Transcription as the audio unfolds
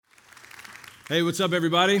Hey, what's up,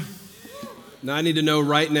 everybody? Now, I need to know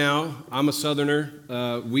right now, I'm a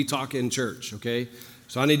Southerner. We talk in church, okay?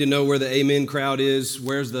 So I need to know where the amen crowd is.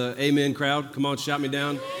 Where's the amen crowd? Come on, shout me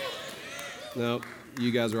down. No,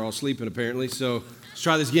 you guys are all sleeping, apparently. So let's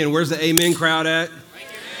try this again. Where's the amen crowd at?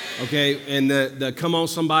 Okay, and the come on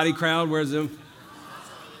somebody crowd, where's them?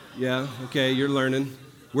 Yeah, okay, you're learning.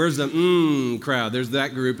 Where's the crowd? There's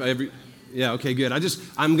that group. Yeah, okay, good.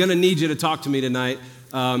 I'm going to need you to talk to me tonight.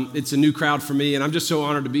 It's a new crowd for me, and I'm just so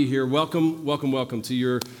honored to be here. Welcome to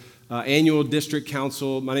your annual district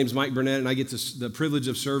council. My name is Mike Burnette, and I get the privilege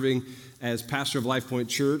of serving as pastor of Life Point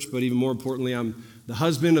Church, but even more importantly, I'm the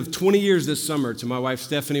husband of 20 years this summer to my wife,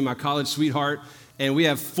 Stephanie, my college sweetheart, and we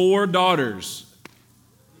have 4 daughters.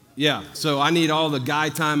 Yeah, so I need all the guy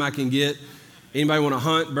time I can get. Anybody want to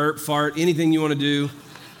hunt, burp, fart, anything you want to do,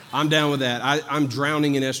 I'm down with that. I'm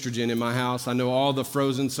drowning in estrogen in my house. I know all the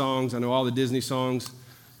Frozen songs. I know all the Disney songs.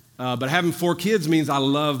 But having 4 kids means I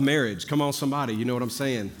love marriage. Come on, somebody. You know what I'm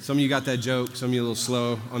saying. Some of you got that joke. Some of you a little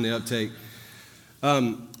slow on the uptake.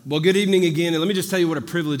 Well, good evening again. And let me just tell you what a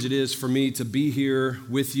privilege it is for me to be here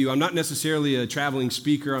with you. I'm not necessarily a traveling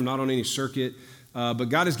speaker. I'm not on any circuit. But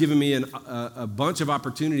God has given me a bunch of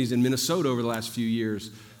opportunities in Minnesota over the last few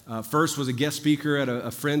years. First was a guest speaker at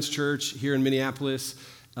a friend's church here in Minneapolis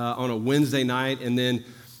on a Wednesday night. And then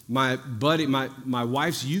my buddy, my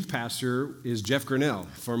wife's youth pastor is Jeff Grinnell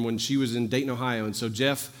from when she was in Dayton, Ohio. And so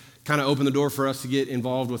Jeff kind of opened the door for us to get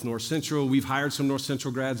involved with North Central. We've hired some North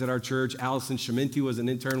Central grads at our church. Allison Schminti was an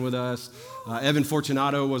intern with us. Evan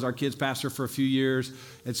Fortunato was our kids pastor for a few years.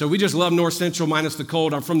 And so we just love North Central minus the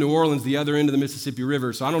cold. I'm from New Orleans, the other end of the Mississippi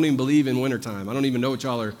River, so I don't even believe in wintertime. I don't even know what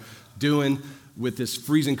y'all are doing with this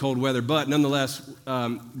freezing cold weather. But nonetheless,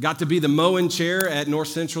 got to be the mowing chair at North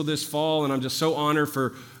Central this fall, and I'm just so honored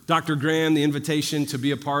for Dr. Graham, the invitation to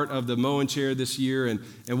be a part of the mowing chair this year. And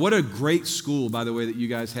what a great school, by the way, that you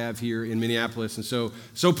guys have here in Minneapolis. And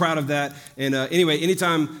so proud of that. And anyway,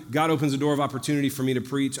 anytime God opens a door of opportunity for me to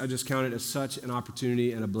preach, I just count it as such an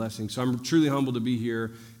opportunity and a blessing. So I'm truly humbled to be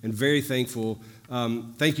here and very thankful.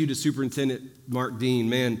 Thank you to Superintendent Mark Dean.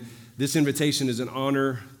 Man, this invitation is an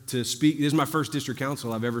honor to speak. This is my first district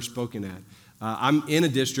council I've ever spoken at. I'm in a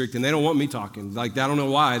district, and they don't want me talking. Like, I don't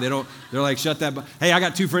know why. They're like, shut that. Hey, I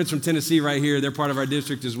got 2 friends from Tennessee right here. They're part of our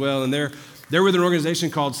district as well, and they're with an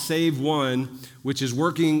organization called Save One, which is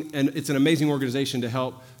working, and it's an amazing organization to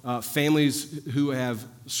help families who have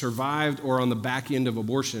survived or on the back end of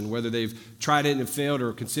abortion, whether they've tried it and failed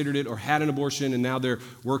or considered it or had an abortion, and now they're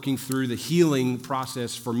working through the healing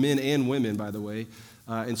process for men and women, by the way.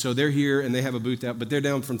 And so they're here, and they have a booth out, but they're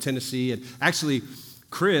down from Tennessee. And actually,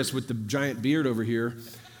 Chris, with the giant beard over here,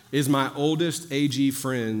 is my oldest AG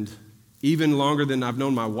friend, even longer than I've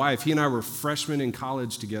known my wife. He and I were freshmen in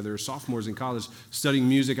college together, sophomores in college, studying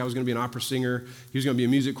music. I was going to be an opera singer. He was going to be a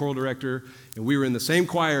music choral director. And we were in the same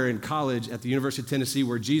choir in college at the University of Tennessee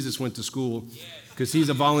where Jesus went to school because he's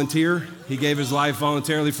a volunteer. He gave his life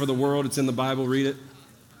voluntarily for the world. It's in the Bible. Read it.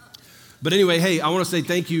 But anyway, hey, I want to say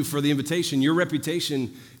thank you for the invitation. Your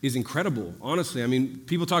reputation is incredible, honestly. I mean,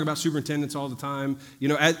 people talk about superintendents all the time. You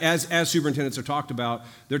know, as superintendents are talked about,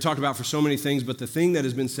 they're talked about for so many things, but the thing that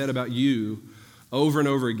has been said about you over and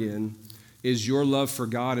over again is your love for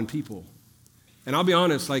God and people. And I'll be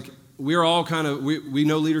honest, like, we're all kind of, we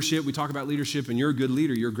know leadership, we talk about leadership, and you're a good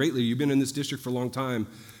leader, you're a great leader, you've been in this district for a long time,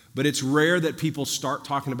 but it's rare that people start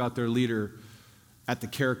talking about their leader at the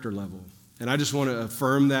character level. And I just want to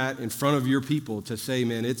affirm that in front of your people to say,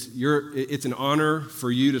 man, it's an honor for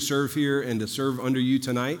you to serve here and to serve under you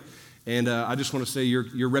tonight. And I just want to say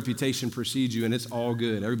your reputation precedes you, and it's all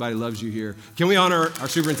good. Everybody loves you here. Can we honor our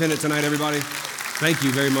superintendent tonight, everybody? Thank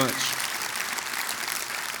you very much.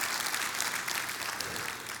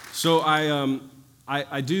 So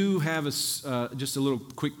I do have just a little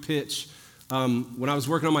quick pitch. When I was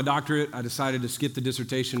working on my doctorate, I decided to skip the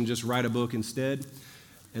dissertation and just write a book instead.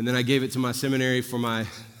 And then I gave it to my seminary I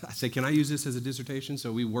said, can I use this as a dissertation?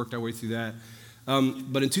 So we worked our way through that.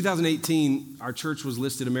 But in 2018, our church was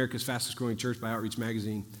listed America's fastest growing church by Outreach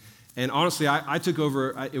Magazine. And honestly, I took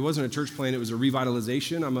over, it wasn't a church plant, it was a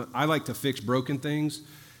revitalization. I like to fix broken things.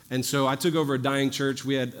 And so I took over a dying church.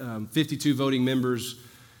 We had 52 voting members.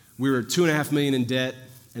 We were $2.5 million in debt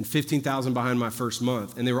and $15,000 behind my first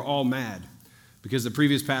month. And they were all mad because the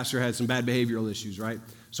previous pastor had some bad behavioral issues, right?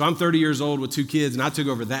 So I'm 30 years old with 2 kids, and I took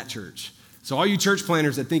over that church. So all you church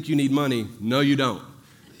planners that think you need money, no, you don't,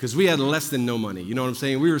 because we had less than no money. You know what I'm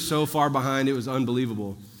saying? We were so far behind, it was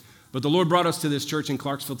unbelievable. But the Lord brought us to this church in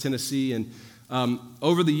Clarksville, Tennessee, and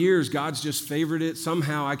over the years, God's just favored it.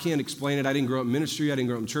 Somehow, I can't explain it. I didn't grow up in ministry. I didn't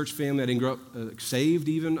grow up in church family. I didn't grow up saved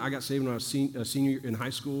even. I got saved when I was a senior in high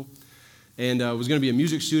school. and was going to be a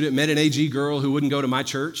music student, met an AG girl who wouldn't go to my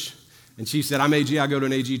church. And she said, I'm AG, I go to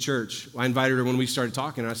an AG church. I invited her when we started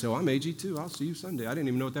talking, and I said, well, I'm AG too, I'll see you Sunday. I didn't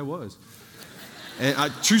even know what that was.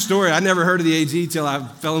 And true story, I never heard of the AG till I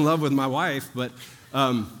fell in love with my wife, but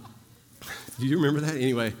do you remember that?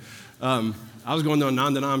 Anyway, I was going to a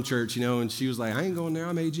non-denom church, and she was like, I ain't going there,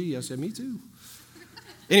 I'm AG. I said, me too.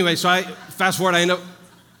 Anyway, so fast forward, I end up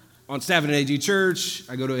on staff at an AG church.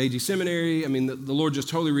 I go to AG seminary. I mean, the Lord just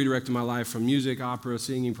totally redirected my life from music, opera,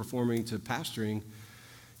 singing, performing to pastoring.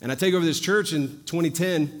 And I take over this church in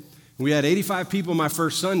 2010, and we had 85 people my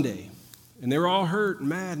first Sunday, and they were all hurt and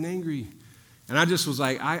mad and angry. And I just was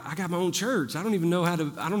like, I got my own church. I don't even know I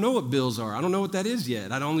don't know what bills are. I don't know what that is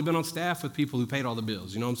yet. I'd only been on staff with people who paid all the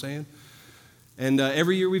bills, you know what I'm saying? And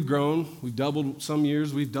every year we've grown. We've doubled some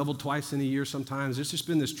years. We've doubled twice in a year sometimes. It's just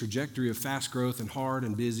been this trajectory of fast growth and hard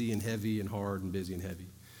and busy and heavy and hard and busy and heavy.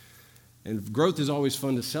 And growth is always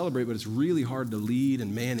fun to celebrate, but it's really hard to lead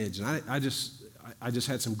and manage. And I just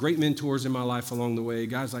had some great mentors in my life along the way,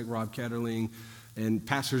 guys like Rob Ketterling and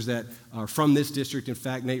pastors that are from this district. In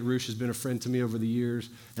fact, Nate Roosh has been a friend to me over the years.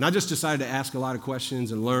 And I just decided to ask a lot of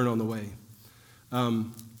questions and learn on the way.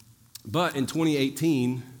 But in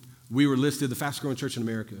 2018, we were listed the fastest growing church in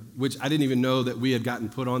America, which I didn't even know that we had gotten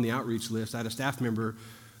put on the outreach list. I had a staff member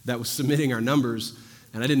that was submitting our numbers,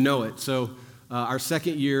 and I didn't know it. So our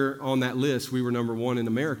second year on that list, we were number 1 in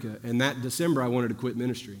America. And that December, I wanted to quit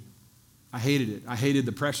ministry. I hated it. I hated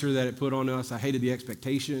the pressure that it put on us. I hated the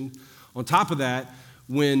expectation. On top of that,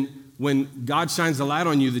 when God shines the light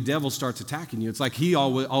on you, the devil starts attacking you. It's like he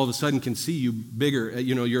all of a sudden can see you bigger.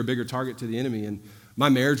 You're a bigger target to the enemy. And my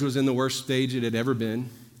marriage was in the worst stage it had ever been.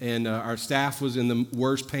 And our staff was in the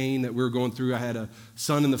worst pain that we were going through. I had a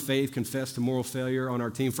son in the faith confess to moral failure on our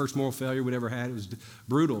team, first moral failure we'd ever had. It was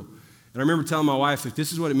brutal. And I remember telling my wife, if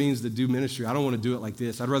this is what it means to do ministry, I don't want to do it like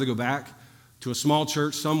this. I'd rather go back to a small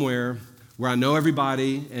church somewhere where I know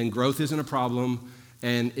everybody and growth isn't a problem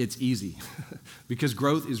and it's easy. Because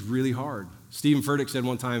growth is really hard. Stephen Furtick said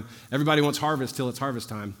one time, everybody wants harvest till it's harvest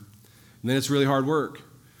time. And then it's really hard work.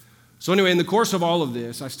 So anyway, in the course of all of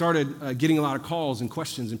this, I started getting a lot of calls and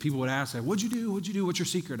questions, and people would ask, what'd you do? What'd you do? What's your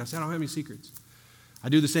secret? I said, I don't have any secrets. I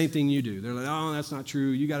do the same thing you do. They're like, oh, that's not true.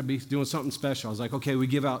 You got to be doing something special. I was like, okay, we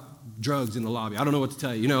give out drugs in the lobby. I don't know what to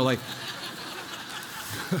tell you.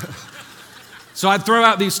 So I'd throw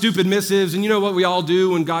out these stupid missives, and you know what we all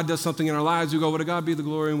do when God does something in our lives? We go, well, to God be the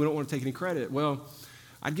glory, and we don't want to take any credit. Well,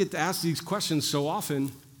 I'd get to ask these questions so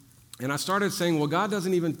often, and I started saying, well, God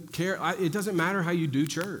doesn't even care. It doesn't matter how you do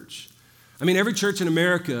church. I mean, every church in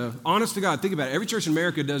America, honest to God, think about it. Every church in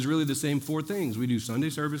America does really the same 4 things. We do Sunday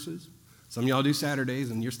services. Some of y'all do Saturdays,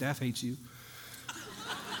 and your staff hates you.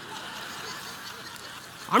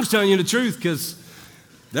 I'm just telling you the truth because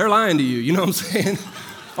they're lying to you. You know what I'm saying?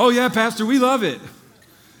 Oh, yeah, Pastor, we love it.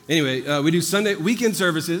 Anyway, we do Sunday weekend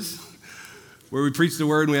services where we preach the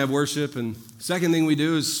word and we have worship. And second thing we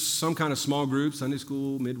do is some kind of small group, Sunday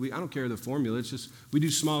school, midweek. I don't care the formula. It's just we do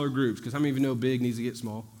smaller groups because how many of you know big needs to get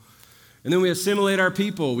small? And then we assimilate our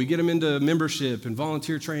people. We get them into membership and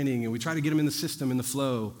volunteer training, and we try to get them in the system, in the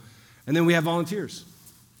flow. And then we have volunteers.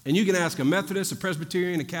 And you can ask a Methodist, a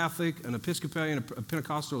Presbyterian, a Catholic, an Episcopalian, a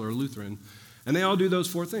Pentecostal, or a Lutheran, and they all do those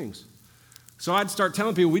 4 things. So I'd start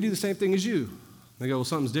telling people, we do the same thing as you. They go, well,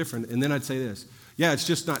 something's different. And then I'd say this, yeah, it's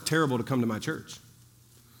just not terrible to come to my church.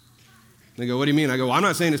 They go, what do you mean? I go, well, I'm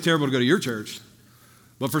not saying it's terrible to go to your church.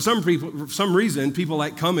 But for some reason, people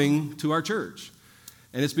like coming to our church.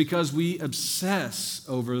 And it's because we obsess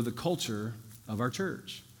over the culture of our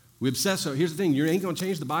church. We obsess. So here's the thing. You ain't going to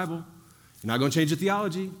change the Bible. You're not going to change the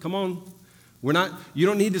theology. Come on. You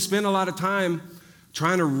don't need to spend a lot of time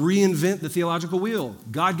trying to reinvent the theological wheel.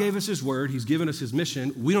 God gave us his word. He's given us his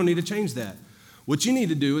mission. We don't need to change that. What you need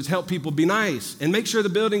to do is help people be nice and make sure the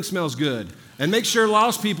building smells good and make sure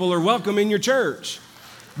lost people are welcome in your church.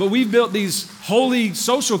 But we've built these holy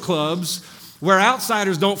social clubs where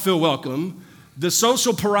outsiders don't feel welcome. The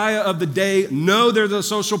social pariah of the day know they're the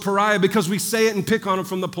social pariah because we say it and pick on them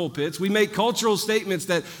from the pulpits. We make cultural statements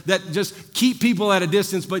that just keep people at a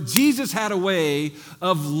distance. But Jesus had a way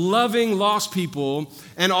of loving lost people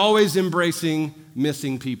and always embracing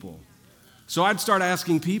missing people. So I'd start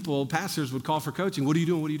asking people, pastors would call for coaching. What are you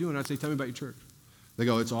doing? What are you doing? I'd say, tell me about your church. They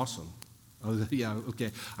go, it's awesome. I was like, yeah,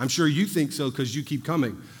 okay. I'm sure you think so because you keep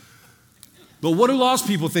coming. But what do lost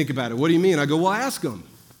people think about it? What do you mean? I go, well, ask them.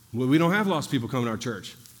 Well, we don't have lost people coming to our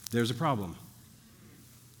church. There's a problem.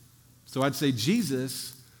 So I'd say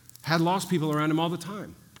Jesus had lost people around him all the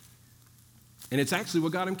time. And it's actually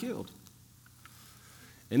what got him killed.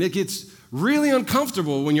 And it gets really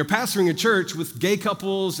uncomfortable when you're pastoring a church with gay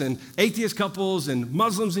couples and atheist couples and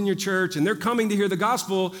Muslims in your church, and they're coming to hear the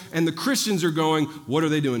gospel, and the Christians are going, what are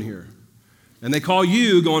they doing here? And they call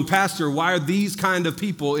you going, Pastor, why are these kind of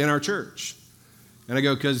people in our church? And I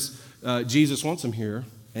go, because Jesus wants them here,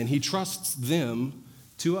 and he trusts them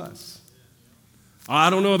to us. I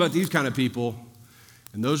don't know about these kind of people.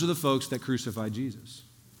 And those are the folks that crucified Jesus.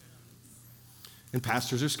 And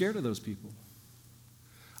pastors are scared of those people.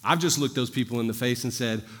 I've just looked those people in the face and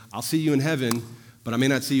said, I'll see you in heaven, but I may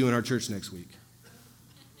not see you in our church next week.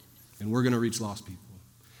 And we're going to reach lost people.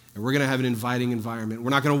 And we're going to have an inviting environment. We're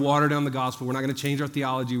not going to water down the gospel. We're not going to change our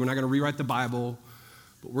theology. We're not going to rewrite the Bible.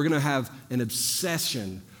 But we're going to have an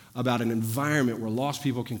obsession about an environment where lost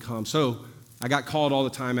people can come. So I got called all the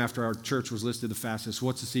time after our church was listed the fastest.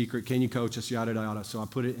 What's the secret? Can you coach us? Yada, yada. So I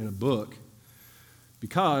put it in a book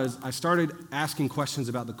because I started asking questions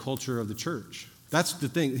about the culture of the church. That's the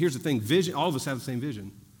thing. Here's the thing. Vision. All of us have the same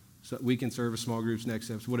vision. So weekend service, small groups, next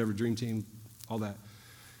steps, whatever, dream team, all that.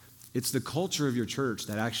 It's the culture of your church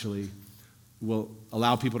that actually will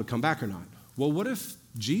allow people to come back or not. Well, what if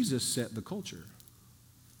Jesus set the culture?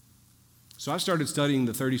 So I started studying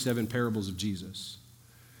the 37 parables of Jesus.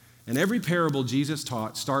 And every parable Jesus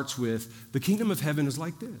taught starts with, the kingdom of heaven is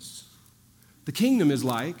like this. The kingdom is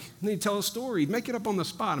like, and then he'd tell a story. He'd make it up on the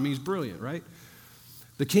spot. I mean, he's brilliant, right?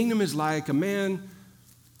 The kingdom is like a man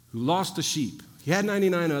who lost a sheep. He had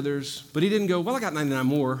 99 others, but he didn't go, well, I got 99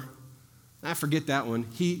 more. I forget that one.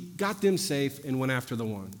 He got them safe and went after the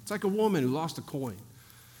one. It's like a woman who lost a coin.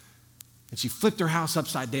 And she flipped her house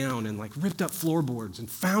upside down and like ripped up floorboards and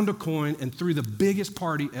found a coin and threw the biggest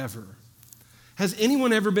party ever. Has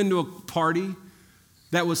anyone ever been to a party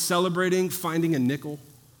that was celebrating finding a nickel?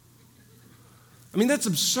 I mean, that's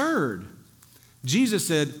absurd. Jesus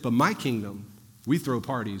said, but my kingdom, we throw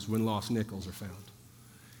parties when lost nickels are found.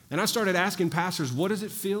 And I started asking pastors, what does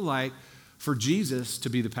it feel like for Jesus to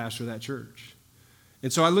be the pastor of that church?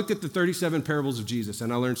 And so I looked at the 37 parables of Jesus,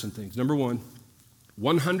 and I learned some things. Number one,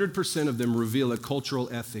 100% of them reveal a cultural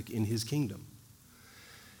ethic in his kingdom.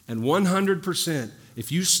 And 100%,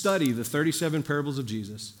 if you study the 37 parables of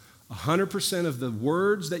Jesus, 100% of the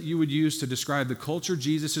words that you would use to describe the culture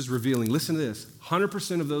Jesus is revealing, listen to this,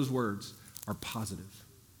 100% of those words are positive.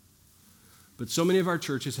 But so many of our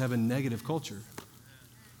churches have a negative culture.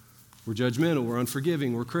 We're judgmental, we're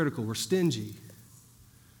unforgiving, we're critical, we're stingy.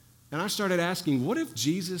 And I started asking, what if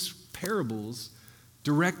Jesus' parables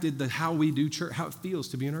directed how we do church, how it feels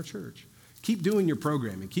to be in our church? Keep doing your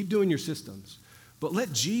programming, keep doing your systems, but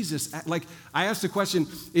let Jesus, like I asked the question,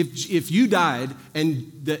 if you died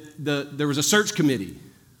and there was a search committee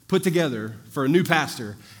put together for a new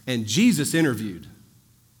pastor and Jesus interviewed,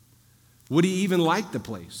 would he even like the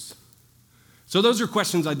place? So those are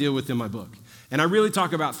questions I deal with in my book. And I really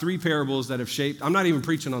talk about 3 parables that have shaped. I'm not even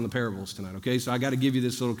preaching on the parables tonight, okay? So I got to give you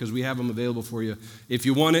this little because we have them available for you. If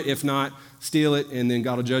you want it, if not, steal it, and then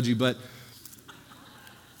God will judge you. But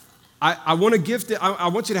I want to gift it. I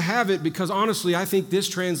want you to have it because honestly, I think this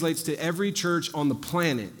translates to every church on the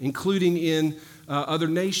planet, including in other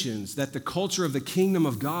nations, that the culture of the kingdom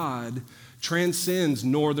of God transcends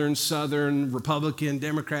northern, southern, Republican,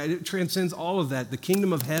 Democrat. It transcends all of that. The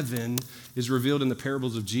kingdom of heaven is revealed in the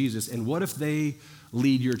parables of Jesus. And what if they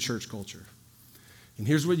lead your church culture? And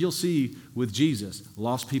here's what you'll see with Jesus.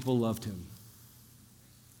 Lost people loved him.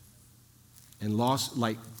 And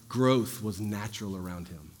growth was natural around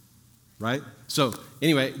him. Right? So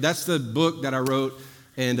anyway, that's the book that I wrote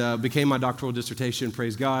and became my doctoral dissertation.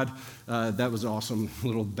 Praise God. That was an awesome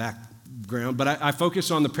little background. But I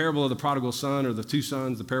focus on the parable of the prodigal son or the 2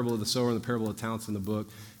 sons, the parable of the sower, and the parable of talents in the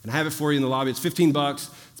book. And I have it for you in the lobby. It's $15.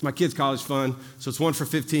 It's my kids' college fund. So it's 1 for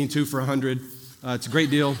 15, 2 for 100. It's a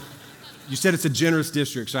great deal. You said it's a generous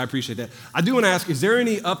district, so I appreciate that. I do want to ask, is there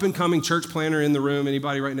any up-and-coming church planner in the room?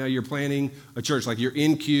 Anybody right now, you're planning a church, like you're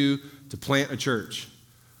in queue to plant a church?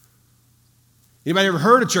 Anybody ever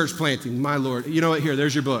heard of church planting? My Lord. You know what? Here,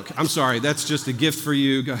 there's your book. I'm sorry. That's just a gift for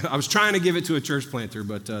you. I was trying to give it to a church planter,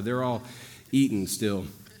 but they're all eating still.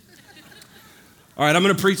 All right, I'm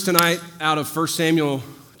going to preach tonight out of 1 Samuel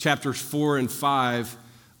chapters 4 and 5.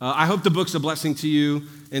 I hope the book's a blessing to you,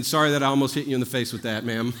 and sorry that I almost hit you in the face with that,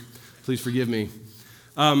 ma'am. Please forgive me.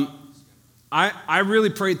 I really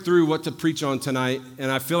prayed through what to preach on tonight,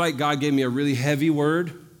 and I feel like God gave me a really heavy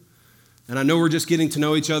word, and I know we're just getting to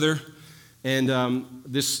know each other. And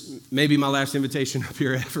this may be my last invitation up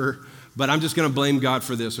here ever, but I'm just going to blame God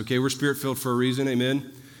for this, okay? We're spirit-filled for a reason,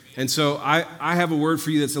 amen? And so I have a word for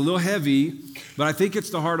you that's a little heavy, but but I think it's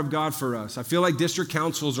the heart of God for us. I feel like district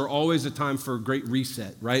councils are always a time for a great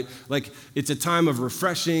reset, right? Like it's a time of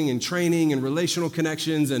refreshing and training and relational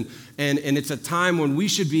connections, and it's a time when we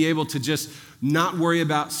should be able to just not worry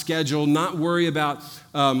about schedule, not worry about,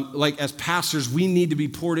 like as pastors, we need to be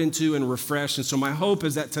poured into and refreshed. And so my hope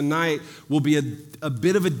is that tonight will be a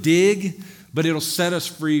bit of a dig, but it'll set us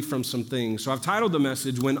free from some things. So I've titled the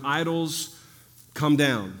message, When Idols Come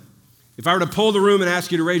Down. If I were to poll the room and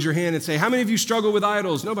ask you to raise your hand and say, how many of you struggle with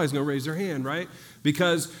idols? Nobody's going to raise their hand, right?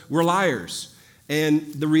 Because we're liars.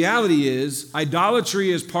 And the reality is,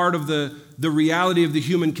 idolatry is part of the reality of the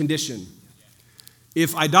human condition.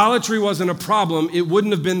 If idolatry wasn't a problem, it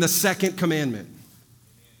wouldn't have been the second commandment.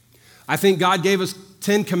 I think God gave us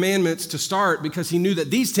 10 commandments to start because he knew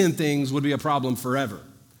that these 10 things would be a problem forever.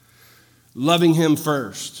 Loving him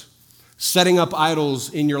first, setting up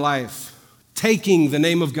idols in your life, taking the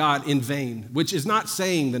name of God in vain, which is not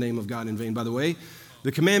saying the name of God in vain, by the way.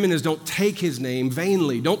 The commandment is don't take his name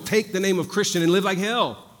vainly. Don't take the name of Christian and live like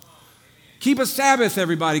hell. Keep a Sabbath,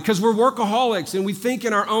 everybody, because we're workaholics and we think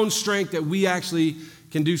in our own strength that we actually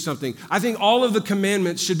can do something. I think all of the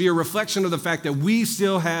commandments should be a reflection of the fact that we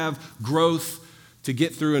still have growth to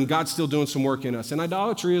get through and God's still doing some work in us. And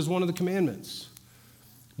idolatry is one of the commandments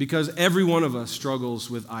because every one of us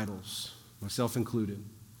struggles with idols, myself included.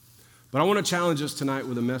 But I want to challenge us tonight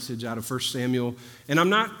with a message out of 1 Samuel. And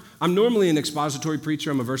I'm normally an expository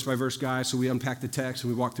preacher. I'm a verse-by-verse guy, so we unpack the text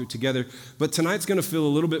and we walk through it together. But tonight's going to feel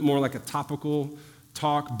a little bit more like a topical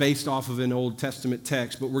talk based off of an Old Testament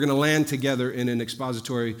text. But we're going to land together in an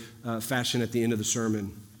expository fashion at the end of the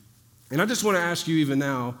sermon. And I just want to ask you even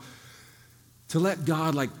now to let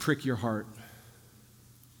God prick your heart.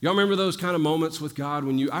 Y'all remember those kind of moments with God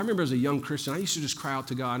when I remember as a young Christian, I used to just cry out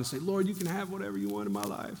to God and say, Lord, you can have whatever you want in my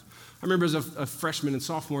life. I remember as a freshman and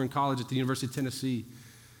sophomore in college at the University of Tennessee,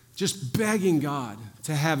 just begging God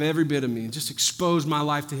to have every bit of me and just expose my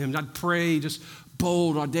life to him. I'd pray just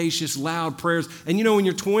bold, audacious, loud prayers. And you know, when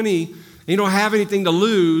you're 20 and you don't have anything to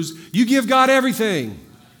lose, you give God everything.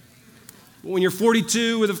 When you're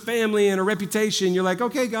 42 with a family and a reputation, you're like,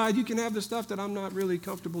 okay, God, you can have the stuff that I'm not really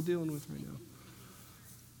comfortable dealing with right now.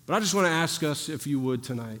 But I just want to ask us, if you would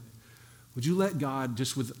tonight, would you let God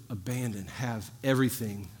just with abandon have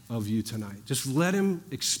everything of you tonight? Just let him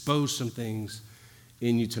expose some things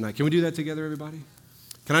in you tonight. Can we do that together, everybody?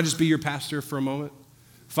 Can I just be your pastor for a moment?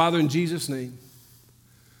 Father, in Jesus' name,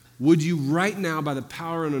 would you right now, by the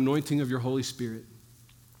power and anointing of your Holy Spirit,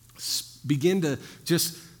 begin to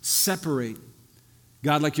just separate,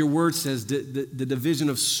 God, like your word says, the division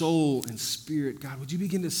of soul and spirit. God, would you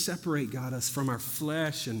begin to separate, God, us from our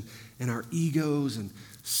flesh and our egos, and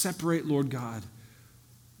separate, Lord God,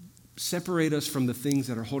 separate us from the things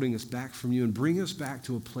that are holding us back from you and bring us back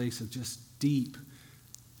to a place of just deep,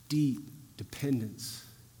 deep dependence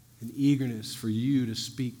and eagerness for you to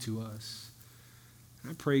speak to us.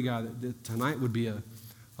 And I pray, God, that tonight would be a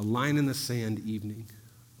line in the sand evening,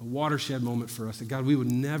 a watershed moment for us, that God, we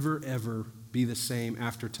would never, ever be the same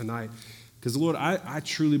after tonight. Because, Lord, I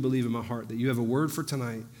truly believe in my heart that you have a word for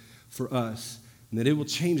tonight for us, and that it will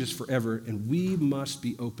change us forever, and we must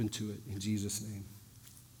be open to it in Jesus' name.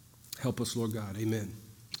 Help us, Lord God. Amen.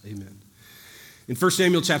 Amen. In 1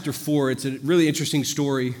 Samuel chapter 4, it's a really interesting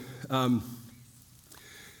story. The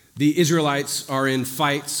Israelites are in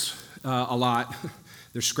fights a lot.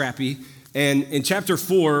 They're scrappy. And in chapter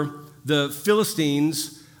 4, the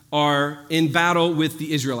Philistines are in battle with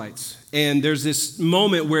the Israelites. And there's this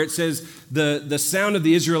moment where it says the sound of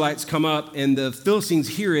the Israelites come up and the Philistines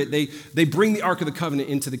hear it. They bring the Ark of the Covenant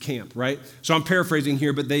into the camp, right? So I'm paraphrasing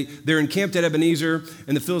here, but they're encamped at Ebenezer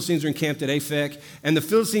and the Philistines are encamped at Aphek. And the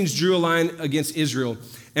Philistines drew a line against Israel.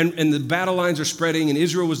 And the battle lines are spreading, and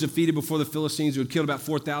Israel was defeated before the Philistines, who had killed about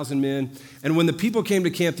 4,000 men. And when the people came to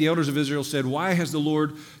camp, the elders of Israel said, why has the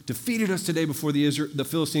Lord defeated us today before the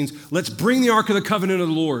Philistines? Let's bring the Ark of the Covenant of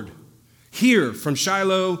the Lord here from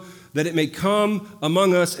Shiloh, that it may come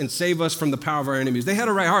among us and save us from the power of our enemies. They had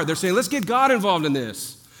a right heart. They're saying, let's get God involved in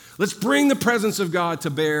this. Let's bring the presence of God to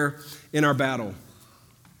bear in our battle.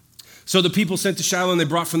 So the people sent to Shiloh, and they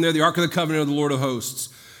brought from there the Ark of the Covenant of the Lord of hosts,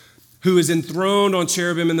 who is enthroned on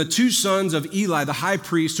cherubim, and the two sons of Eli, the high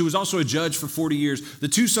priest, who was also a judge for 40 years, the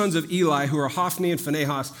two sons of Eli, who are Hophni and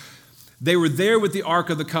Phinehas, they were there with the Ark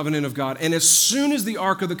of the Covenant of God. And as soon as the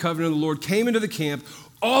Ark of the Covenant of the Lord came into the camp,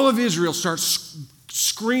 all of Israel starts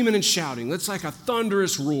screaming and shouting. It's like a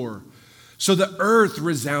thunderous roar. So the earth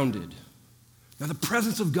resounded. Now the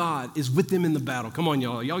presence of God is with them in the battle. Come on,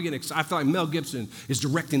 y'all. Y'all get excited. I feel like Mel Gibson is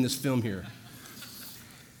directing this film here.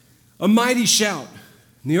 A mighty shout.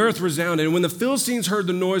 And the earth resounded. And when the Philistines heard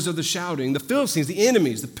the noise of the shouting, the Philistines, the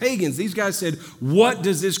enemies, the pagans, these guys said, what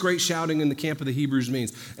does this great shouting in the camp of the Hebrews mean?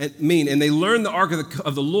 And they learned the ark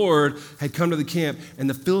of the Lord had come to the camp, and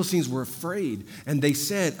the Philistines were afraid. And they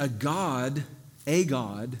said, a God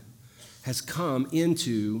has come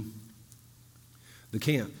into the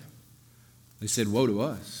camp. They said, woe to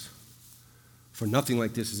us, for nothing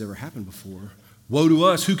like this has ever happened before. Woe to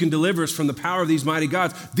us, who can deliver us from the power of these mighty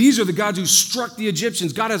gods? These are the gods who struck the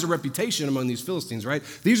Egyptians. God has a reputation among these Philistines, right?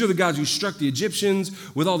 These are the gods who struck the Egyptians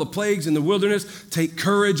with all the plagues in the wilderness. Take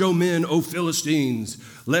courage, O men, O Philistines,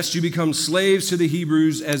 lest you become slaves to the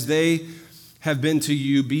Hebrews as they have been to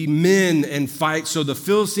you. Be men and fight. So the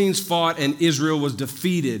Philistines fought, and Israel was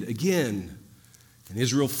defeated again. And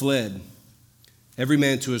Israel fled, every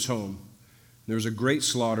man to his home. There was a great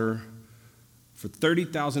slaughter. For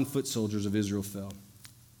 30,000 foot soldiers of Israel fell.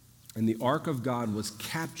 And the ark of God was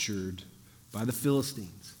captured by the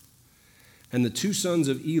Philistines. And the two sons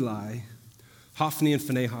of Eli, Hophni and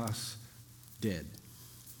Phinehas, dead.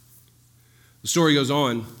 The story goes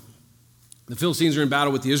on. The Philistines are in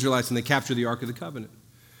battle with the Israelites, and they capture the Ark of the Covenant.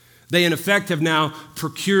 They, in effect, have now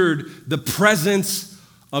procured the presence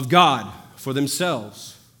of God for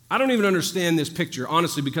themselves. I don't even understand this picture,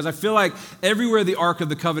 honestly, because I feel like everywhere the Ark of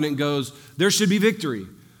the Covenant goes, there should be victory.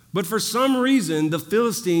 But for some reason, the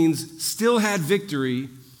Philistines still had victory,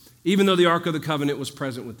 even though the Ark of the Covenant was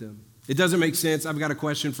present with them. It doesn't make sense. I've got a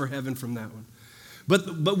question for heaven from that one.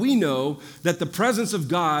 But we know that the presence of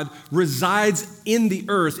God resides in the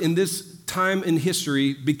earth in this time in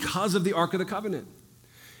history because of the Ark of the Covenant.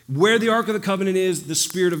 Where the Ark of the Covenant is, the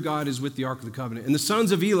Spirit of God is with the Ark of the Covenant. And the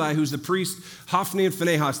sons of Eli, who's the priest, Hophni and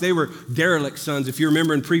Phinehas, they were derelict sons. If you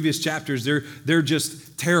remember in previous chapters, they're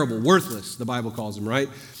just terrible, worthless, the Bible calls them, right?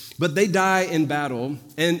 But they die in battle.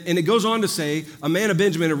 And it goes on to say, a man of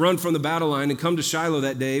Benjamin had run from the battle line and come to Shiloh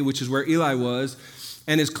that day, which is where Eli was.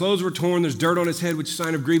 And his clothes were torn, there's dirt on his head, which is a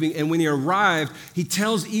sign of grieving. And when he arrived, he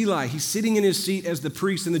tells Eli, he's sitting in his seat as the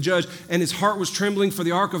priest and the judge, and his heart was trembling for the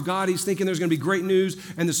ark of God. He's thinking there's going to be great news.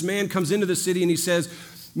 And this man comes into the city and he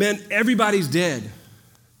says, man, everybody's dead.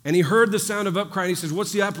 And he heard the sound of upcry, and he says,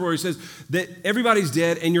 what's the uproar? He says that everybody's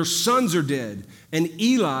dead and your sons are dead. And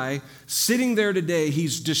Eli, sitting there today,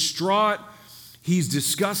 he's distraught, he's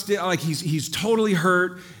disgusted, like he's totally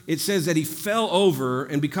hurt. It says that he fell over,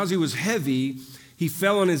 and because he was heavy, he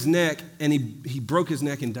fell on his neck, and he broke his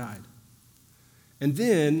neck and died. And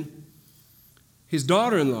then his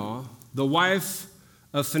daughter-in-law, the wife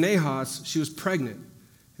of Phinehas, she was pregnant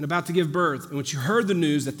and about to give birth. And when she heard the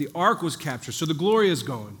news that the ark was captured, so the glory is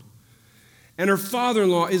gone, and her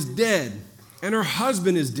father-in-law is dead, and her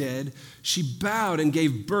husband is dead, she bowed and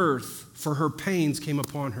gave birth, for her pains came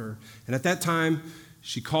upon her. And at that time,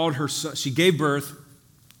 she gave birth,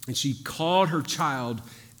 and she called her child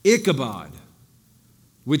Ichabod,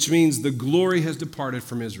 which means the glory has departed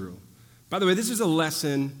from Israel. By the way, this is a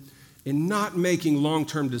lesson in not making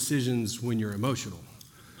long-term decisions when you're emotional.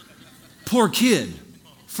 Poor kid,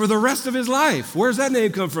 for the rest of his life. Where's that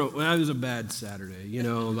name come from? Well, it was a bad Saturday,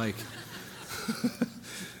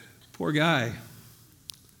 poor guy.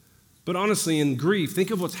 But honestly, in grief,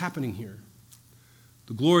 think of what's happening here.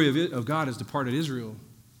 The glory of God has departed Israel.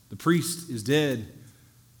 The priest is dead.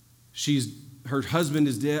 Her husband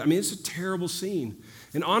is dead. I mean, it's a terrible scene.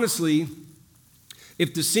 And honestly,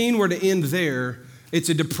 if the scene were to end there, it's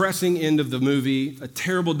a depressing end of the movie, a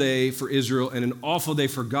terrible day for Israel, and an awful day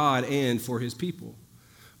for God and for his people.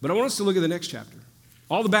 But I want us to look at the next chapter.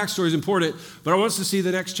 All the backstory is important, but I want us to see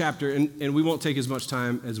the next chapter, and we won't take as much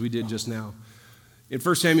time as we did just now. In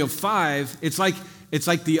 1 Samuel 5, it's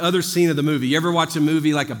like the other scene of the movie. You ever watch a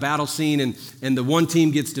movie like a battle scene and the one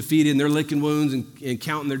team gets defeated and they're licking wounds and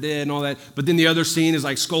counting their dead and all that, but then the other scene is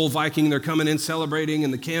like Skull Viking, they're coming in celebrating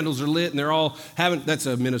and the candles are lit and they're all having, that's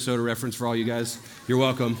a Minnesota reference for all you guys. You're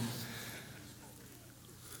welcome.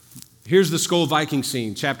 Here's the Skull Viking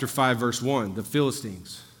scene, chapter 5, verse 1, the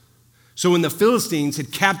Philistines. So when the Philistines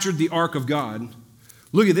had captured the ark of God,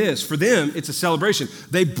 look at this. For them, it's a celebration.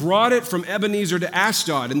 They brought it from Ebenezer to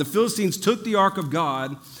Ashdod, and the Philistines took the ark of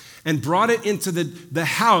God and brought it into the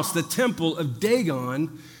house, the temple of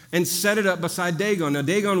Dagon, and set it up beside Dagon. Now,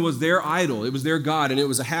 Dagon was their idol. It was their god, and it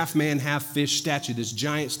was a half-man, half-fish statue, this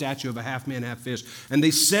giant statue of a half-man, half-fish. And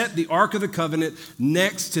they set the ark of the covenant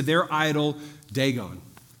next to their idol, Dagon.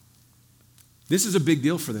 This is a big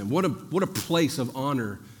deal for them. What a place of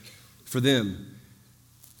honor for them.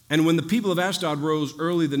 And when the people of Ashdod rose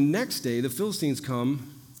early the next day, the Philistines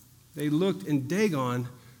come, they looked, and Dagon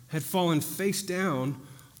had fallen face down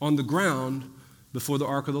on the ground before the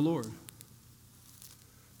ark of the Lord.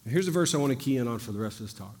 Now, here's a verse I want to key in on for the rest of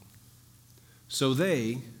this talk. So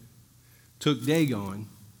they took Dagon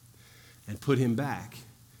and put him back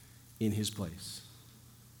in his place.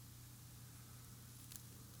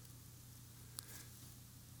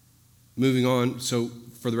 Moving on, so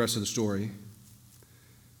for the rest of the story.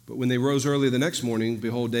 But when they rose early the next morning,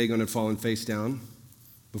 behold, Dagon had fallen face down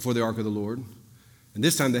before the ark of the Lord. And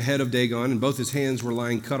this time the head of Dagon and both his hands were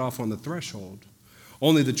lying cut off on the threshold.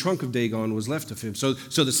 Only the trunk of Dagon was left of him. So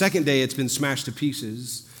the second day it's been smashed to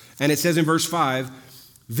pieces. And it says in verse 5,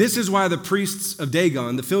 this is why the priests of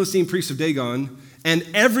Dagon, the Philistine priests of Dagon, and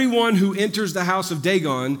everyone who enters the house of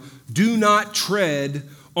Dagon do not tread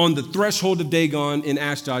on the threshold of Dagon in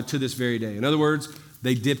Ashdod to this very day. In other words,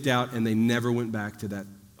 they dipped out and they never went back to that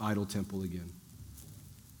idol temple again.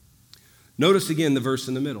 Notice again the verse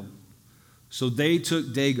in the middle. So they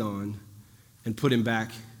took Dagon and put him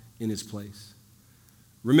back in his place.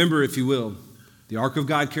 Remember, if you will, the ark of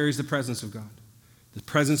God carries the presence of God, the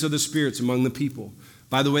presence of the spirits among the people.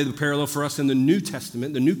 By the way, the parallel for us in the New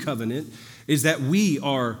Testament, the New Covenant, is that we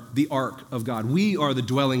are the ark of God. We are the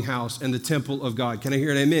dwelling house and the temple of God. Can I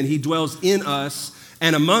hear an amen? He dwells in us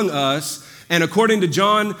and among us. And according to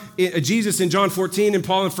Jesus in John 14 and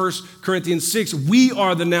Paul in 1 Corinthians 6, we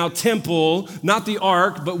are the now temple, not the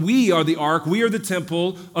ark, but we are the ark. We are the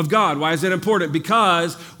temple of God. Why is that important?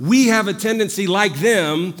 Because we have a tendency, like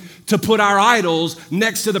them, to put our idols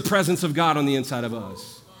next to the presence of God on the inside of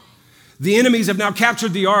us. The enemies have now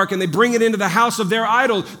captured the ark and they bring it into the house of their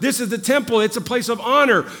idol. This is the temple. It's a place of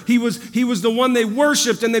honor. He was the one they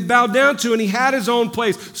worshiped and they bowed down to, and he had his own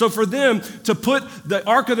place. So for them to put the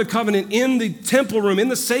Ark of the Covenant in the temple room, in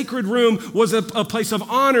the sacred room, was a place of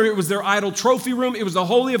honor. It was their idol trophy room. It was the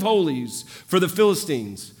Holy of Holies for the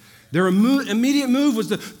Philistines. Their immediate move was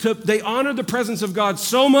they honored the presence of God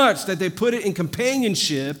so much that they put it in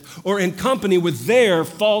companionship or in company with their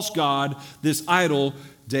false god, this idol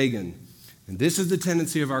Dagon. And this is the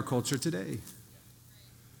tendency of our culture today.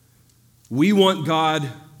 We want God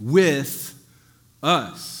with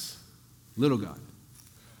us, little God.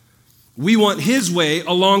 We want his way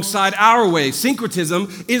alongside our way.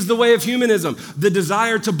 Syncretism is the way of humanism. The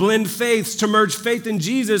desire to blend faiths, to merge faith in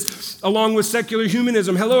Jesus along with secular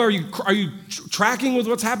humanism. Hello, are you tracking with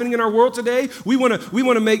what's happening in our world today? We want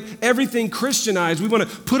to make everything Christianized. We want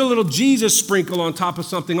to put a little Jesus sprinkle on top of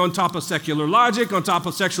something, on top of secular logic, on top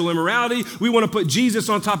of sexual immorality. We want to put Jesus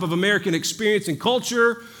on top of American experience and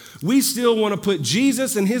culture. We still want to put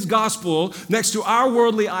Jesus and his gospel next to our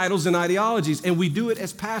worldly idols and ideologies, and we do it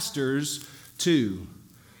as pastors too,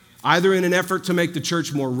 either in an effort to make the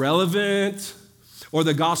church more relevant or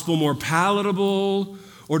the gospel more palatable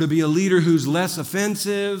or to be a leader who's less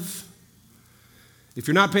offensive. If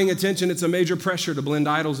you're not paying attention, it's a major pressure to blend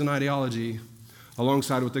idols and ideology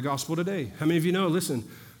alongside with the gospel today. How many of you know, listen,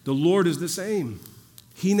 the Lord is the same.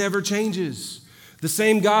 He never changes. The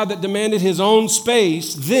same God that demanded his own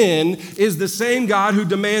space then is the same God who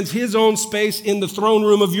demands his own space in the throne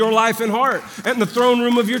room of your life and heart and the throne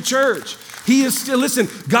room of your church. He is still, listen,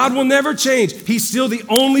 God will never change. He's still the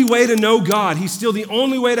only way to know God. He's still the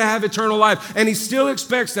only way to have eternal life. And he still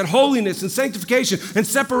expects that holiness and sanctification and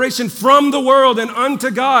separation from the world and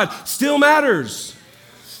unto God still matters.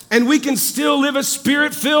 And we can still live a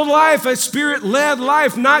spirit-filled life, a spirit-led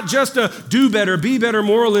life, not just a do better, be better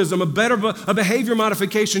moralism, a behavior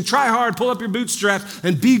modification, try hard, pull up your bootstraps,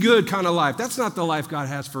 and be good kind of life. That's not the life God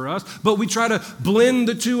has for us. But we try to blend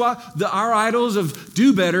the two, our idols of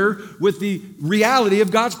do better with the reality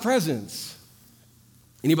of God's presence.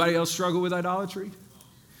 Anybody else struggle with idolatry?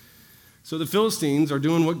 So the Philistines are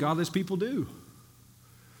doing what godless people do.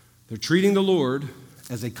 They're treating the Lord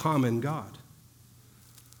as a common God.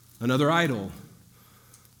 Another idol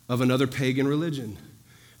of another pagan religion.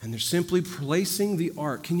 And they're simply placing the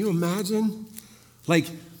ark. Can you imagine?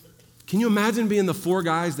 Can you imagine being the four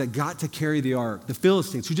guys that got to carry the ark? The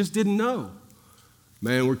Philistines, who just didn't know.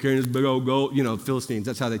 Man, we're carrying this big old gold, Philistines,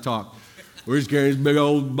 that's how they talk. We're just carrying this big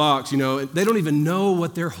old box, They don't even know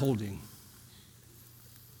what they're holding.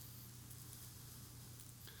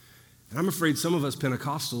 And I'm afraid some of us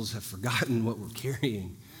Pentecostals have forgotten what we're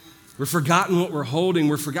carrying. We've forgotten what we're holding.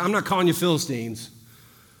 I'm not calling you Philistines,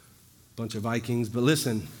 bunch of Vikings, but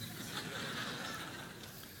listen.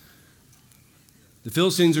 The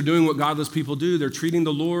Philistines are doing what godless people do. They're treating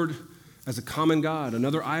the Lord as a common God,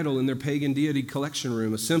 another idol in their pagan deity collection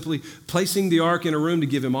room, simply placing the ark in a room to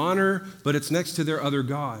give him honor, but it's next to their other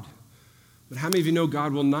God. But how many of you know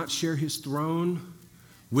God will not share his throne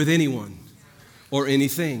with anyone or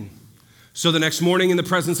anything? So the next morning, in the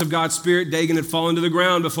presence of God's Spirit, Dagon had fallen to the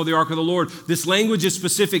ground before the ark of the Lord. This language is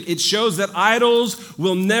specific. It shows that idols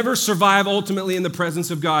will never survive ultimately in the presence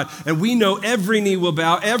of God. And we know every knee will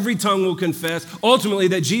bow, every tongue will confess ultimately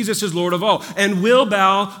that Jesus is Lord of all and will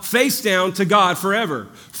bow face down to God forever.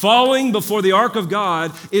 Falling before the ark of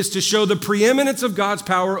God is to show the preeminence of God's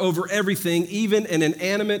power over everything, even an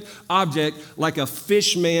inanimate object like a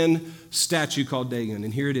fishman statue called Dagon.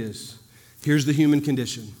 And here it is. Here's the human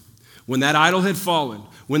condition. When that idol had fallen,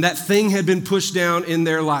 when that thing had been pushed down in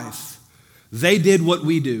their life, they did what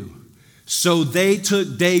we do. So they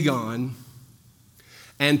took Dagon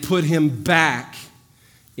and put him back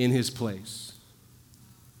in his place.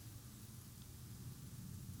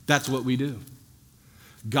 That's what we do.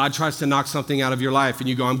 God tries to knock something out of your life and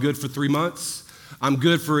you go, I'm good for 3 months, I'm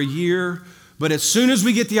good for a year. But as soon as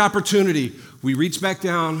we get the opportunity, we reach back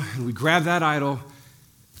down and we grab that idol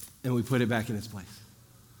and we put it back in its place.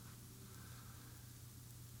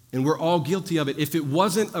 And we're all guilty of it. If it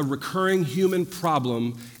wasn't a recurring human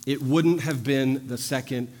problem, it wouldn't have been the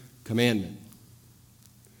second commandment.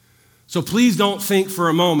 So please don't think for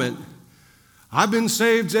a moment, I've been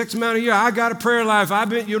saved X amount of years, I got a prayer life, I've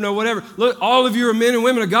been, whatever. Look, all of you are men and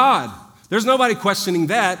women of God. There's nobody questioning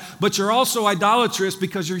that, but you're also idolatrous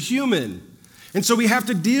because you're human. And so we have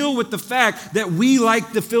to deal with the fact that we,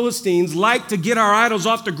 like the Philistines, like to get our idols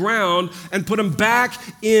off the ground and put them back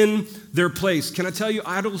in their place. Can I tell you,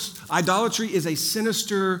 idolatry is a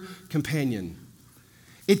sinister companion.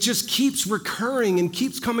 It just keeps recurring and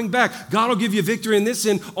keeps coming back. God will give you victory in this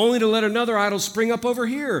sin only to let another idol spring up over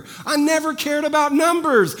here. I never cared about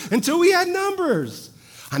numbers until we had numbers.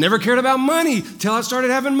 I never cared about money till I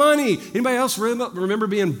started having money. Anybody else remember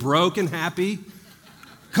being broke and happy?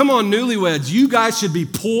 Come on, newlyweds, you guys should be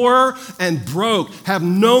poor and broke, have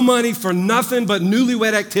no money for nothing but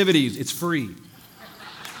newlywed activities. It's free.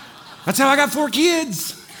 That's how I got 4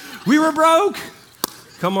 kids. We were broke.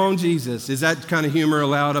 Come on, Jesus. Is that kind of humor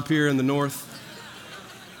allowed up here in the north?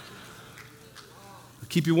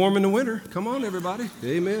 Keep you warm in the winter. Come on, everybody.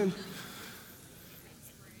 Amen.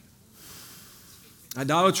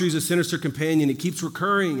 Idolatry is a sinister companion. It keeps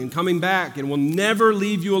recurring and coming back and will never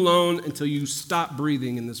leave you alone until you stop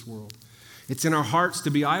breathing in this world. It's in our hearts to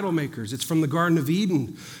be idol makers. It's from the Garden of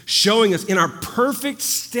Eden, showing us in our perfect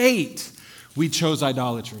state, we chose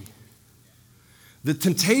idolatry. The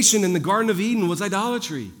temptation in the Garden of Eden was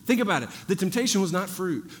idolatry. Think about it. The temptation was not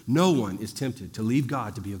fruit. No one is tempted to leave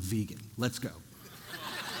God to be a vegan. Let's go.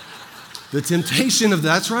 The temptation of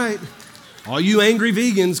that's right. All you angry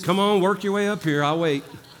vegans, come on, work your way up here. I'll wait.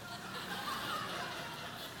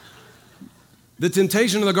 The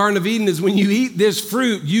temptation of the Garden of Eden is when you eat this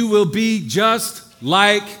fruit, you will be just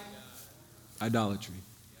like idolatry.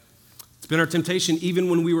 It's been our temptation even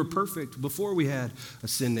when we were perfect, before we had a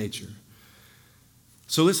sin nature.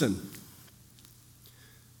 So listen,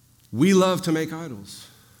 we love to make idols.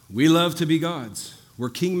 We love to be gods. We're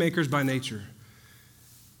kingmakers by nature.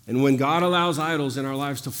 And when God allows idols in our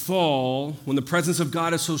lives to fall, when the presence of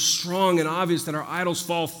God is so strong and obvious that our idols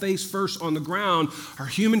fall face first on the ground, our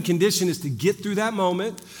human condition is to get through that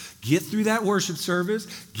moment, get through that worship service,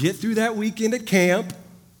 get through that weekend at camp,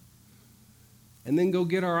 and then go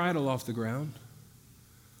get our idol off the ground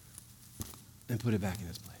and put it back in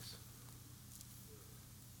its place.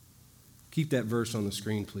 Keep that verse on the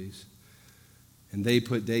screen, please. And they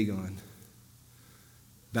put Dagon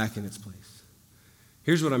back in its place.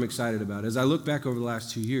 Here's what I'm excited about. As I look back over the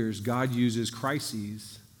last 2 years, God uses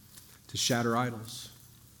crises to shatter idols.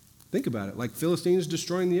 Think about it. Like Philistines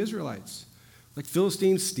destroying the Israelites. Like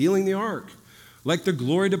Philistines stealing the ark. Like the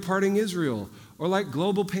glory departing Israel. Or like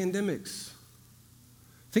global pandemics.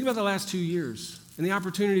 Think about the last 2 years and the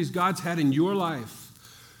opportunities God's had in your life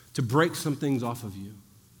to break some things off of you.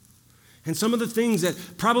 And some of the things that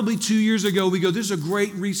probably 2 years ago we go, this is a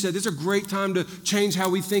great reset. This is a great time to change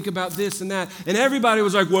how we think about this and that. And everybody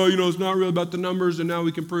was like, well, it's not really about the numbers, and now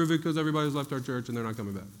we can prove it because everybody's left our church and they're not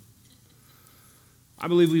coming back. I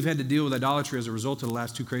believe we've had to deal with idolatry as a result of the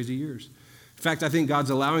last 2 crazy years. In fact, I think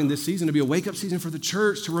God's allowing this season to be a wake-up season for the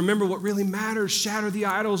church to remember what really matters, shatter the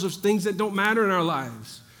idols of things that don't matter in our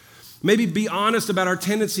lives. Maybe be honest about our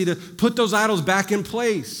tendency to put those idols back in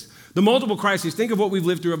place. The multiple crises, think of what we've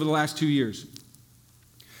lived through over the last 2 years.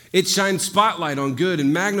 It shines spotlight on good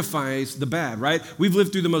and magnifies the bad, right? We've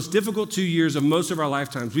lived through the most difficult 2 years of most of our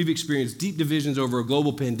lifetimes. We've experienced deep divisions over a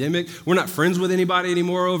global pandemic. We're not friends with anybody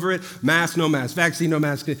anymore over it. Mask, no mask. Vaccine, no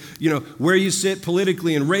mask. Where you sit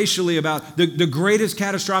politically and racially about the greatest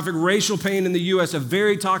catastrophic racial pain in the U.S., a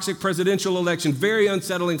very toxic presidential election, very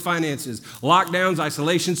unsettling finances, lockdowns,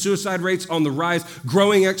 isolation, suicide rates on the rise,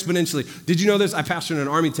 growing exponentially. Did you know this? I pastor in an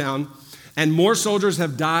army town. And more soldiers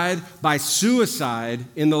have died by suicide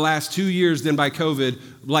in the last 2 years than by COVID,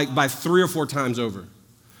 like by 3 or 4 times over.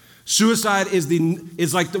 Suicide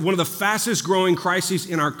is like one of the fastest growing crises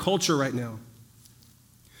in our culture right now.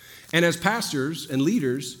 And as pastors and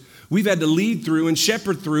leaders, we've had to lead through and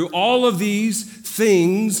shepherd through all of these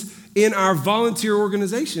things in our volunteer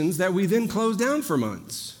organizations that we then closed down for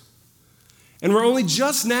months. And we're only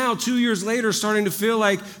just now, 2 years later, starting to feel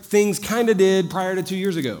like things kind of did prior to 2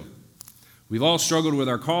 years ago. We've all struggled with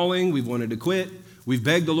our calling. We've wanted to quit. We've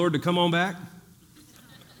begged the Lord to come on back.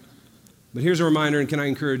 But here's a reminder, and can I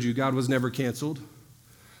encourage you, God was never canceled.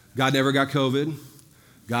 God never got COVID.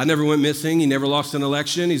 God never went missing. He never lost an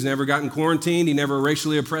election. He's never gotten quarantined. He never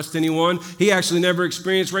racially oppressed anyone. He actually never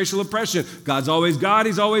experienced racial oppression. God's always God.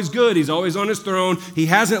 He's always good. He's always on his throne. He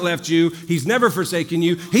hasn't left you. He's never forsaken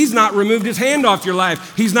you. He's not removed his hand off your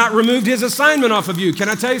life. He's not removed his assignment off of you. Can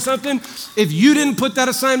I tell you something? If you didn't put that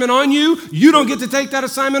assignment on you, you don't get to take that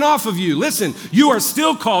assignment off of you. Listen, you are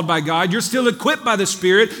still called by God. You're still equipped by the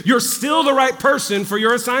Spirit. You're still the right person for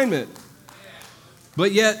your assignment.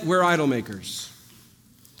 But yet, we're idol makers.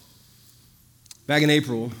 Back in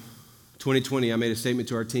April 2020, I made a statement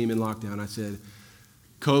to our team in lockdown. I said,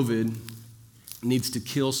 COVID needs to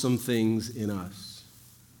kill some things in us.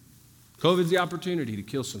 COVID's the opportunity to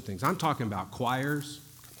kill some things. I'm talking about choirs.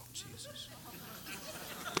 Come on, Jesus.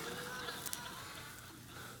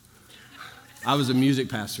 I was a music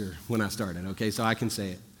pastor when I started, okay, so I can say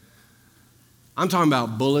it. I'm talking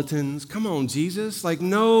about bulletins. Come on, Jesus. Like,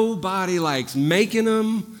 nobody likes making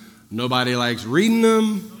them. Nobody likes reading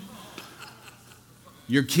them.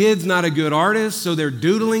 Your kid's not a good artist, so their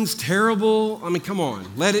doodling's terrible. I mean, come on,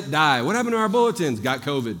 let it die. What happened to our bulletins? Got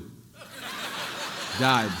COVID.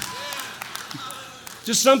 Died.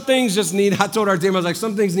 Just some things just need, I told our team, I was like,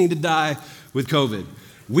 some things need to die with COVID.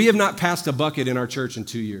 We have not passed a bucket in our church in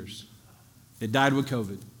 2 years. It died with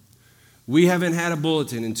COVID. We haven't had a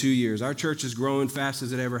bulletin in 2 years. Our church is growing fast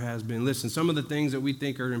as it ever has been. Listen, some of the things that we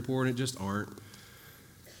think are important just aren't.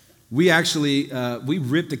 We actually, we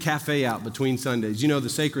ripped the cafe out between Sundays. You know, the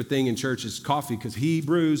sacred thing in church is coffee because he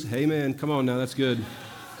brews. Hey, man, come on now, that's good.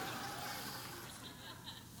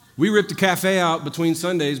 We ripped the cafe out between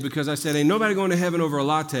Sundays because I said, ain't nobody going to heaven over a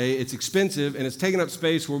latte. It's expensive, and it's taking up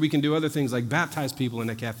space where we can do other things like baptize people in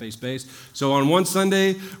that cafe space. So on one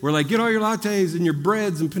Sunday, we're like, get all your lattes and your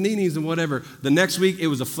breads and paninis and whatever. The next week, it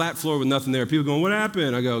was a flat floor with nothing there. People going, what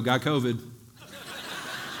happened? I go, got COVID.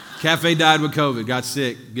 Cafe died with COVID, got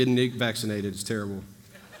sick, getting vaccinated. It's terrible.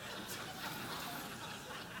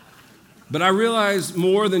 But I realized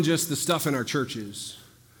more than just the stuff in our churches.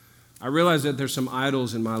 I realized that there's some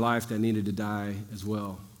idols in my life that needed to die as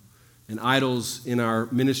well. And idols in our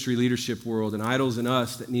ministry leadership world, and idols in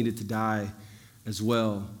us that needed to die as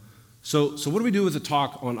well. So what do we do with a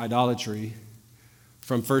talk on idolatry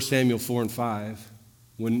from 1 Samuel 4 and 5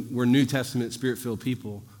 when we're New Testament Spirit-filled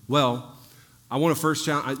people? Well, I want to first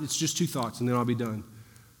challenge, it's just 2 thoughts and then I'll be done.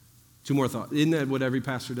 2 more thoughts. Isn't that what every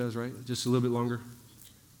pastor does, right? Just a little bit longer.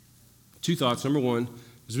 2 thoughts. Number 1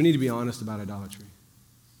 is we need to be honest about idolatry.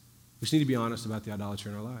 We just need to be honest about the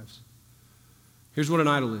idolatry in our lives. Here's what an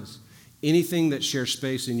idol is. Anything that shares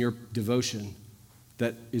space in your devotion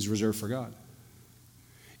that is reserved for God.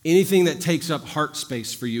 Anything that takes up heart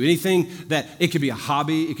space for you. Anything that, it could be a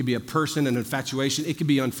hobby, it could be a person, an infatuation, it could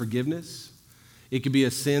be unforgiveness. It could be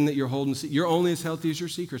a sin that you're holding. You're only as healthy as your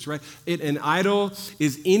secrets, right? An idol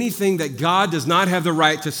is anything that God does not have the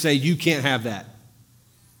right to say, you can't have that.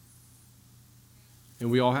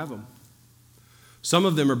 And we all have them. Some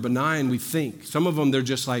of them are benign, we think. Some of them, they're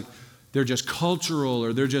just cultural,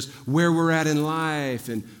 or they're just where we're at in life,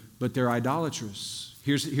 but they're idolatrous.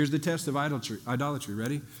 Here's the test of idolatry.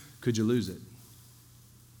 Ready? Could you lose it?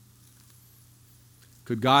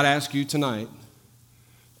 Could God ask you tonight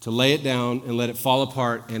to lay it down and let it fall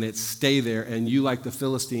apart and it stay there, and you, like the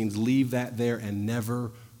Philistines, leave that there and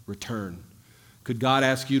never return? Could God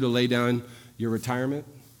ask you to lay down your retirement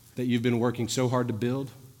that you've been working so hard to build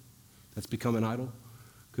that's become an idol?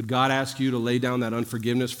 Could God ask you to lay down that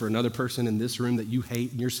unforgiveness for another person in this room that you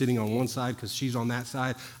hate, and you're sitting on one side because she's on that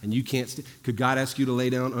side and you can't Could God ask you to lay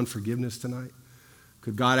down unforgiveness tonight?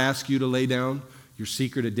 Could God ask you to lay down your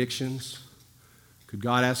secret addictions? Could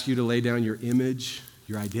God ask you to lay down your image,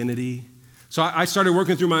 your identity? So I started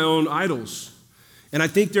working through my own idols. And I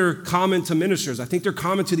think they're common to ministers. I think they're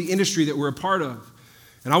common to the industry that we're a part of.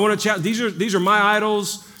 And I want to chat, these are my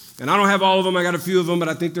idols, and I don't have all of them. I got a few of them, but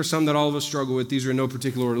I think there's some that all of us struggle with. These are in no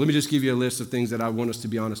particular order. Let me just give you a list of things that I want us to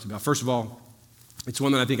be honest about. First of all, it's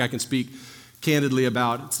one that I think I can speak candidly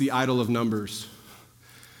about. It's the idol of numbers.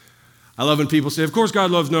 I love when people say, of course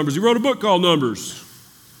God loves numbers. He wrote a book called Numbers.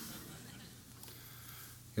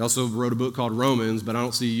 He also wrote a book called Romans, but I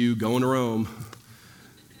don't see you going to Rome.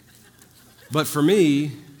 But for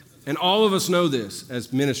me, and all of us know this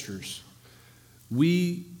as ministers,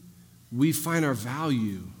 we find our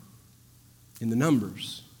value in the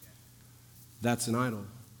numbers. That's an idol.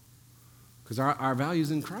 Because our value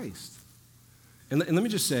is in Christ. And let me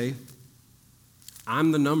just say,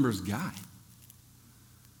 I'm the numbers guy.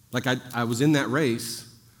 Like I was in that race.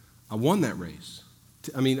 I won that race.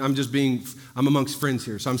 I mean, I'm amongst friends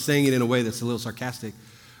here, so I'm saying it in a way that's a little sarcastic.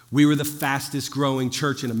 We were the fastest growing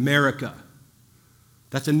church in America.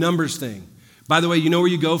 That's a numbers thing. By the way, you know where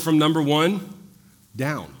you go from number 1?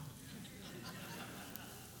 Down.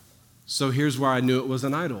 So here's where I knew it was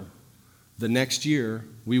an idol. The next year,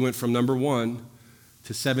 we went from number 1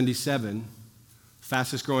 to 77,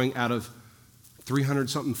 fastest growing out of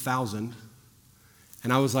 300-something thousand.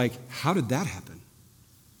 And I was like, how did that happen?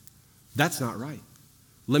 That's not right.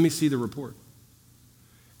 Let me see the report.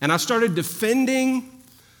 And I started defending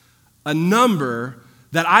a number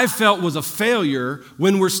that I felt was a failure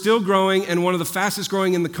when we're still growing and one of the fastest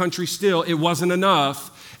growing in the country still. It wasn't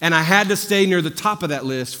enough, and I had to stay near the top of that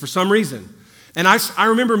list for some reason. And I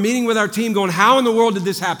remember meeting with our team going, how in the world did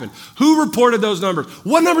this happen? Who reported those numbers?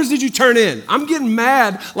 What numbers did you turn in? I'm getting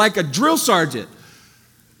mad like a drill sergeant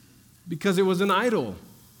because it was an idol.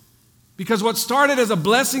 Because what started as a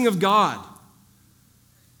blessing of God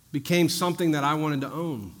became something that I wanted to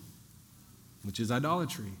own, which is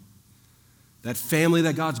idolatry. That family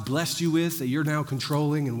that God's blessed you with that you're now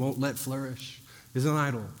controlling and won't let flourish is an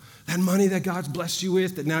idol. That money that God's blessed you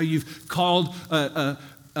with that now you've called a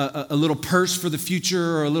little purse for the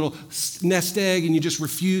future or a little nest egg and you just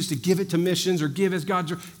refuse to give it to missions or give as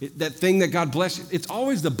God's, that thing that God blessed you. It's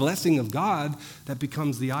always the blessing of God that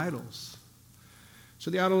becomes the idols.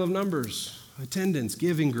 So the idol of numbers, attendance,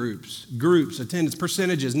 giving groups, attendance,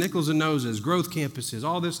 percentages, nickels and noses, growth campuses,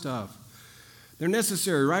 all this stuff. They're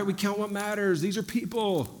necessary, right? We count what matters. These are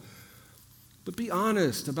people. But be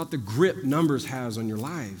honest about the grip numbers has on your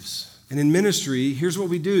lives. And in ministry, here's what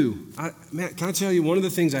we do. Can I tell you one of the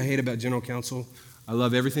things I hate about general counsel? I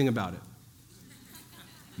love everything about it.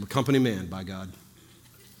 I'm a company man, by God.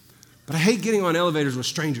 But I hate getting on elevators with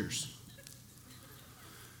strangers.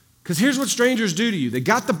 Because here's what strangers do to you. They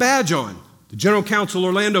got the badge on, the General Counsel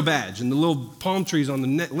Orlando badge, and the little palm trees on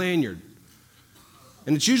the lanyard.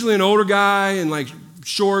 And it's usually an older guy in like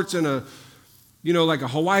shorts and like a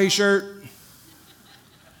Hawaii shirt.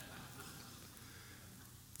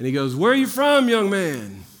 And he goes, where are you from, young man?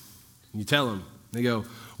 And you tell him. And they go,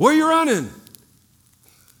 where are you running? And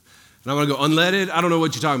I'm going to go, unleaded? I don't know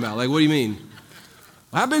what you're talking about. Like, what do you mean?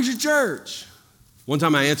 Well, how big's your church? One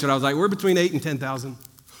time I answered, I was like, we're between 8 and 10,000.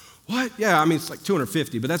 What? Yeah, I mean, it's like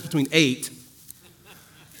 250, but that's between 8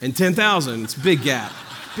 and 10,000. It's a big gap.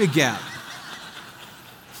 Big gap.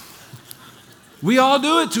 We all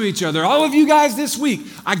do it to each other. All of you guys this week,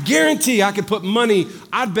 I guarantee I could put money,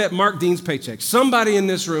 I'd bet Mark Dean's paycheck. Somebody in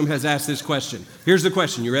this room has asked this question. Here's the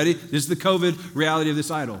question. You ready? This is the COVID reality of this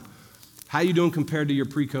idol. How you doing compared to your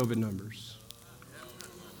pre-COVID numbers?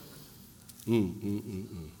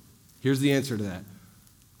 Here's the answer to that.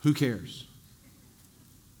 Who cares?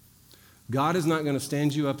 God is not going to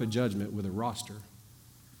stand you up at judgment with a roster.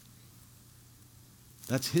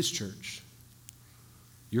 That's his church.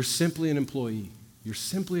 You're simply an employee. You're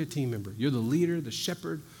simply a team member. You're the leader, the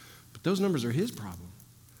shepherd, but those numbers are his problem.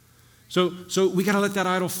 So we got to let that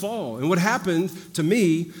idol fall. And what happened to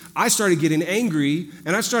me, I started getting angry,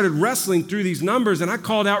 and I started wrestling through these numbers, and I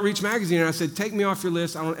called Outreach Magazine, and I said, take me off your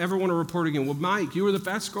list. I don't ever want to report again. Well, Mike, you were the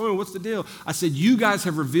fastest growing. What's the deal? I said, you guys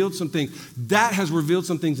have revealed some things. That has revealed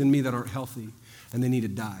some things in me that aren't healthy, and they need to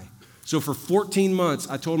die. So for 14 months,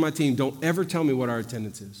 I told my team, don't ever tell me what our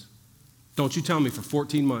attendance is. Don't you tell me for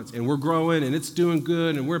 14 months. And we're growing, and it's doing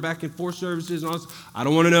good, and we're back in 4 services and all this. I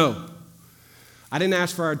don't want to know. I didn't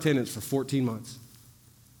ask for our attendance for 14 months.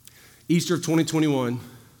 Easter of 2021,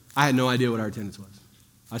 I had no idea what our attendance was.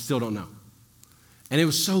 I still don't know. And it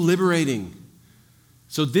was so liberating.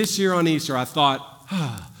 So this year on Easter, I thought,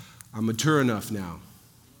 I'm mature enough now.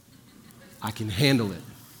 I can handle it.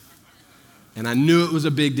 And I knew it was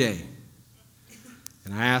a big day.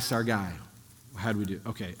 And I asked our guy, how do we do?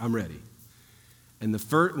 Okay, I'm ready. And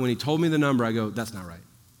when he told me the number, I go, that's not right.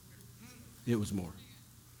 It was more.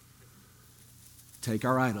 Take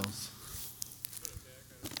our idols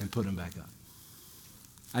and put them back up.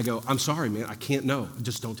 I go, I'm sorry, man. I can't know.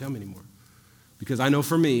 Just don't tell me anymore. Because I know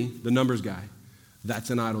for me, the numbers guy,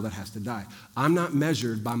 that's an idol that has to die. I'm not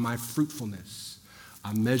measured by my fruitfulness.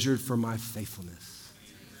 I'm measured for my faithfulness.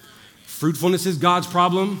 Fruitfulness is God's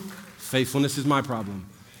problem. Faithfulness is my problem.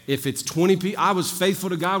 If it's 20 people, I was faithful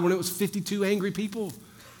to God when it was 52 angry people.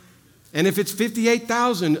 And if it's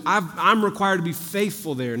 58,000, I'm required to be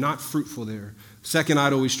faithful there, not fruitful there. Second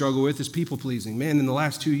idol we struggle with is people-pleasing. Man, in the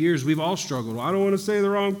last 2 years, we've all struggled. I don't want to say the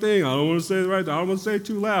wrong thing. I don't want to say the right thing. I don't want to say it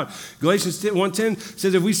too loud. Galatians 1:10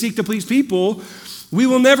 says if we seek to please people, we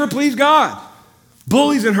will never please God.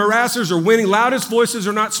 Bullies and harassers are winning. Loudest voices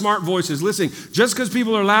are not smart voices. Listen, just because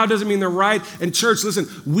people are loud doesn't mean they're right. And church, listen,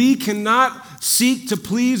 we cannot seek to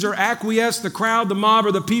please or acquiesce the crowd, the mob,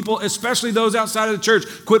 or the people, especially those outside of the church.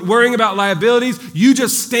 Quit worrying about liabilities. You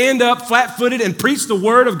just stand up flat-footed and preach the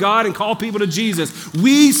word of God and call people to Jesus.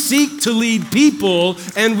 We seek to lead people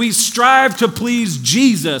and we strive to please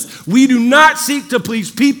Jesus. We do not seek to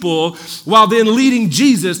please people while then leading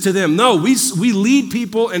Jesus to them. No, we lead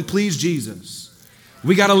people and please Jesus.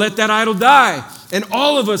 We got to let that idol die. And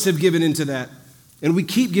all of us have given into that. And we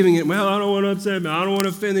keep giving it, well, I don't want to upset them. I don't want to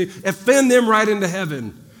offend them. Offend them right into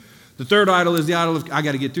heaven. The third idol is the idol of, I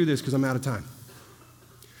got to get through this because I'm out of time.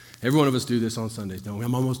 Every one of us do this on Sundays, don't we?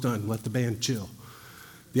 I'm almost done. Let the band chill.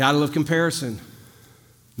 The idol of comparison.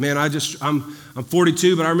 Man, I'm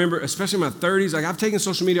 42, but I remember, especially in my 30s, like I've taken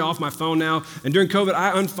social media off my phone now. And during COVID,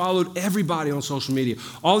 I unfollowed everybody on social media.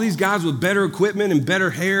 All these guys with better equipment and better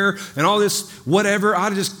hair and all this whatever, I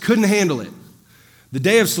just couldn't handle it. The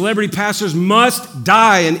day of celebrity pastors must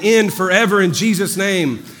die and end forever in Jesus'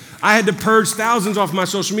 name. I had to purge thousands off my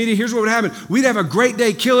social media. Here's what would happen. We'd have a great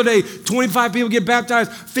day, killer day. 25 people get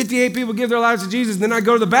baptized. 58 people give their lives to Jesus. And then I'd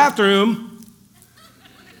go to the bathroom,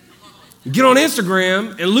 get on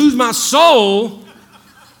Instagram, and lose my soul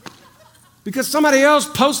because somebody else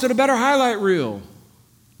posted a better highlight reel.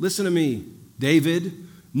 Listen to me, David.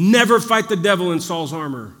 Never fight the devil in Saul's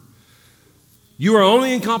armor. You are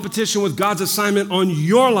only in competition with God's assignment on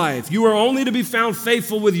your life. You are only to be found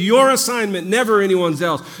faithful with your assignment, never anyone's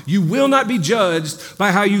else. You will not be judged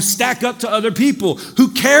by how you stack up to other people.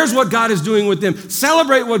 Who cares what God is doing with them?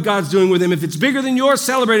 Celebrate what God's doing with them. If it's bigger than yours,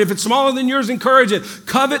 celebrate. If it's smaller than yours, encourage it.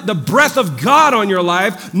 Covet the breath of God on your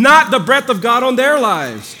life, not the breath of God on their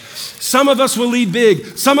lives. Some of us will lead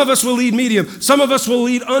big. Some of us will lead medium. Some of us will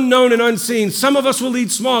lead unknown and unseen. Some of us will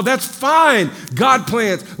lead small. That's fine. God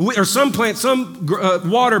plants, or some plant, some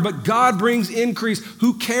water, but God brings increase.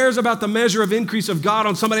 Who cares about the measure of increase of God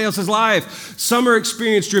on somebody else's life? Some are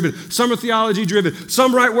experience-driven. Some are theology-driven.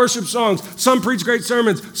 Some write worship songs. Some preach great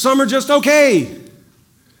sermons. Some are just okay.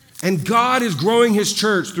 And God is growing his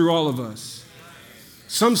church through all of us.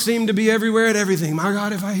 Some seem to be everywhere at everything. My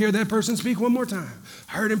God, if I hear that person speak one more time.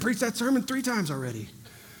 I heard him preach that sermon 3 times already.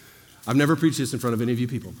 I've never preached this in front of any of you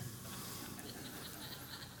people.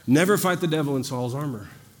 Never fight the devil in Saul's armor.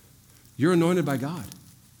 You're anointed by God.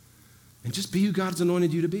 And just be who God's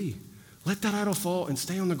anointed you to be. Let that idol fall and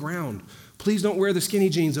stay on the ground. Please don't wear the skinny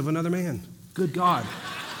jeans of another man. Good God.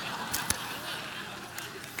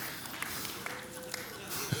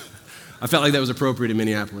 I felt like that was appropriate in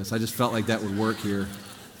Minneapolis. I just felt like that would work here.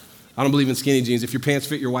 I don't believe in skinny jeans. If your pants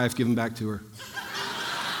fit your wife, give them back to her.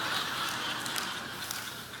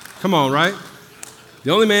 Come on, right?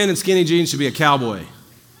 The only man in skinny jeans should be a cowboy.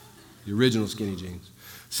 The original skinny jeans.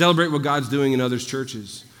 Celebrate what God's doing in others'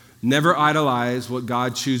 churches. Never idolize what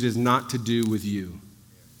God chooses not to do with you.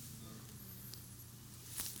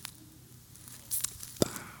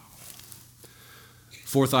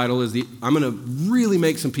 Fourth idol is I'm going to really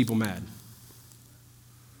make some people mad.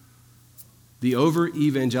 The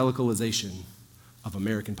over-evangelicalization of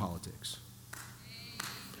American politics.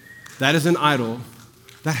 That is an idol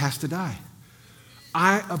that has to die.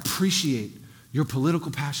 I appreciate your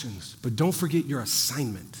political passions, but don't forget your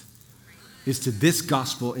assignment is to this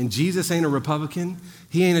gospel. And Jesus ain't a Republican.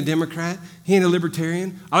 He ain't a Democrat. He ain't a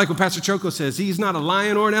libertarian. I like what Pastor Choco says. He's not a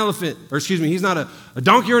lion or an elephant. Or excuse me, he's not a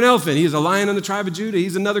donkey or an elephant. He is a lion in the tribe of Judah.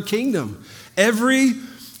 He's another kingdom. Every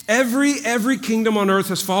kingdom on earth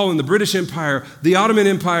has fallen. The British Empire, the Ottoman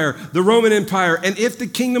Empire, the Roman Empire. And if the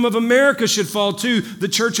kingdom of America should fall too, the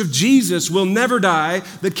church of Jesus will never die.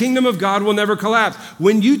 The kingdom of God will never collapse.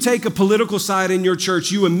 When you take a political side in your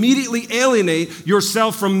church, you immediately alienate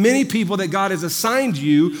yourself from many people that God has assigned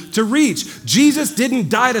you to reach. Jesus didn't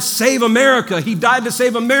die to save America. He died to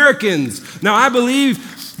save Americans. Now, I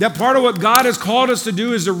believe that part of what God has called us to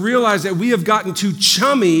do is to realize that we have gotten too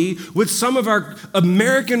chummy with some of our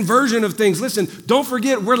American version of things. Listen, don't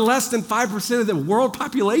forget, we're less than 5% of the world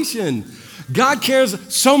population. God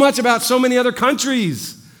cares so much about so many other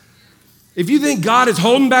countries. If you think God is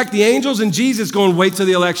holding back the angels and Jesus going, wait till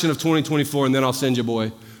the election of 2024 and then I'll send you,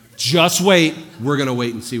 boy. Just wait. We're going to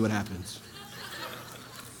wait and see what happens.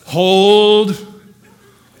 Hold.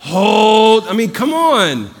 I mean, come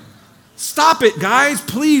on. Stop it, guys.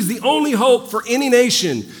 Please, the only hope for any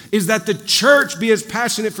nation is that the church be as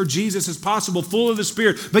passionate for Jesus as possible, full of the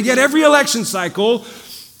Spirit. But yet every election cycle,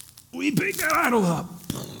 we pick that idol up.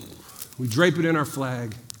 We drape it in our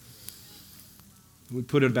flag. And we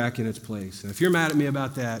put it back in its place. And if you're mad at me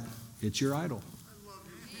about that, it's your idol.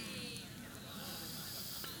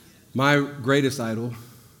 My greatest idol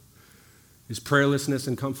is prayerlessness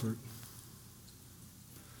and comfort.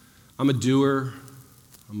 I'm a doer.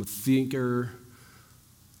 I'm a thinker.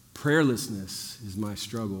 Prayerlessness is my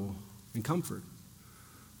struggle and comfort.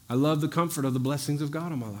 I love the comfort of the blessings of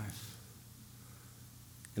God on my life.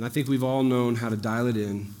 And I think we've all known how to dial it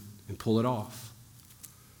in and pull it off.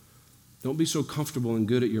 Don't be so comfortable and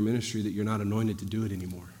good at your ministry that you're not anointed to do it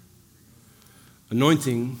anymore.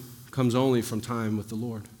 Anointing comes only from time with the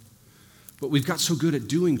Lord. But we've got so good at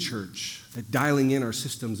doing church, at dialing in our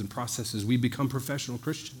systems and processes, we become professional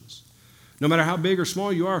Christians. No matter how big or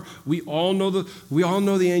small you are, we all know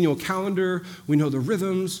the annual calendar, we know the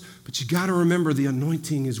rhythms, but you got to remember the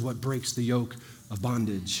anointing is what breaks the yoke of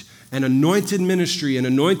bondage. An anointed ministry, an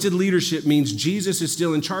anointed leadership means Jesus is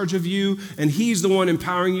still in charge of you, and he's the one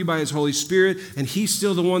empowering you by his Holy Spirit, and he's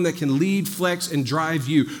still the one that can lead, flex, and drive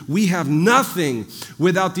you. We have nothing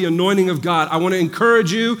without the anointing of God. I want to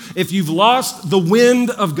encourage you, if you've lost the wind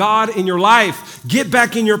of God in your life, get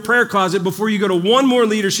back in your prayer closet before you go to one more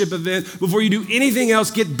leadership event, before you do anything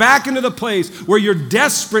else. Get back into the place where you're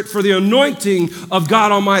desperate for the anointing of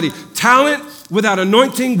God Almighty. Talent without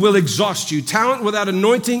anointing will exhaust you. Talent without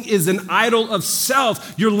anointing is an idol of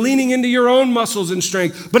self. You're leaning into your own muscles and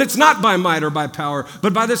strength, but it's not by might or by power,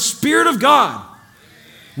 but by the Spirit of God.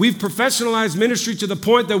 We've professionalized ministry to the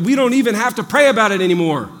point that we don't even have to pray about it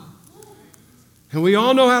anymore. And we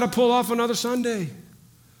all know how to pull off another Sunday,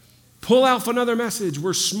 pull off another message.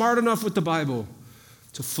 We're smart enough with the Bible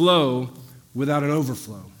to flow without an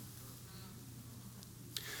overflow.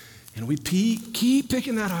 And we keep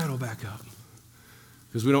picking that idol back up.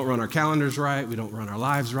 Because we don't run our calendars right, we don't run our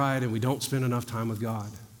lives right, and we don't spend enough time with God.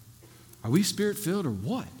 Are we Spirit-filled or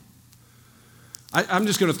what? I'm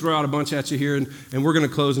just going to throw out a bunch at you here, and we're going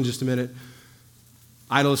to close in just a minute.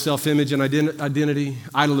 Idol of self-image and identity,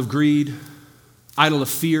 idol of greed, idol of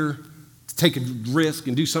fear, to take a risk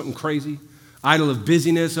and do something crazy, idol of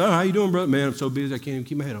busyness. Oh, how you doing, brother? Man, I'm so busy I can't even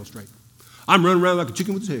keep my head on straight. I'm running around like a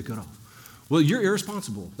chicken with his head cut off. Well, you're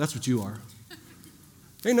irresponsible. That's what you are.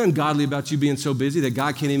 Ain't nothing godly about you being so busy that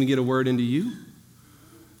God can't even get a word into you.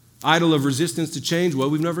 Idol of resistance to change.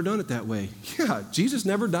 Well, we've never done it that way. Yeah, Jesus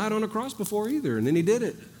never died on a cross before either, and then he did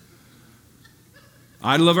it.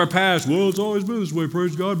 Idol of our past. Well, it's always been this way,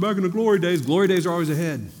 praise God. Back in the glory days. Glory days are always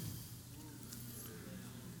ahead.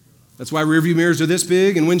 That's why rearview mirrors are this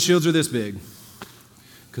big and windshields are this big.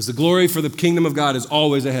 Because the glory for the kingdom of God is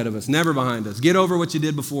always ahead of us, never behind us. Get over what you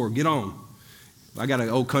did before. Get on. I got an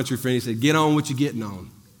old country friend, he said, get on what you're getting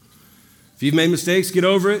on. If you've made mistakes, get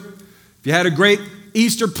over it. If you had a great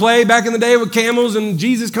Easter play back in the day with camels and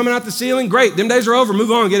Jesus coming out the ceiling, great. Them days are over.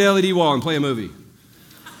 Move on, get an LED wall and play a movie.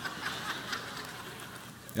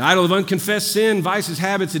 The idol of unconfessed sin, vices,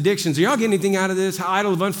 habits, addictions. Are y'all getting anything out of this?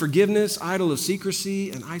 Idol of unforgiveness, idol of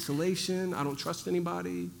secrecy and isolation. I don't trust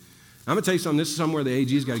anybody. I'm going to tell you something. This is somewhere the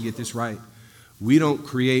AG's got to get this right. We don't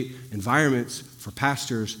create environments for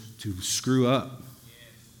pastors to screw up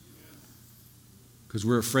because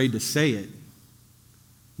we're afraid to say it.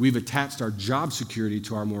 We've attached our job security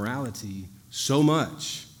to our morality so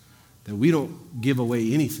much that we don't give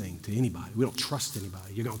away anything to anybody. We don't trust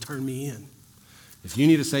anybody. You're going to turn me in. If you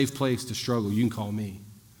need a safe place to struggle, you can call me.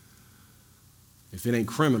 If it ain't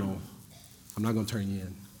criminal, I'm not going to turn you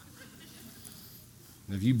in.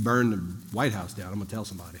 And if you burn the White House down, I'm going to tell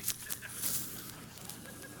somebody.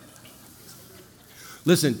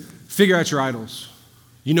 Listen, figure out your idols.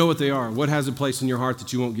 You know what they are. What has a place in your heart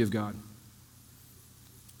that you won't give God?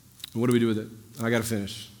 And what do we do with it? I got to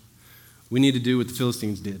finish. We need to do what the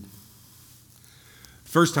Philistines did.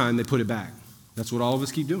 First time, they put it back. That's what all of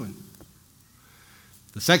us keep doing.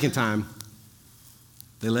 The second time,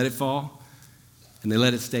 they let it fall, and they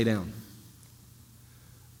let it stay down.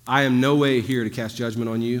 I am no way here to cast judgment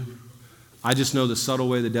on you. I just know the subtle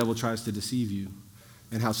way the devil tries to deceive you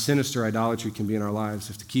and how sinister idolatry can be in our lives.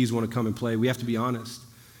 If the keys want to come and play, we have to be honest.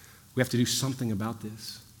 We have to do something about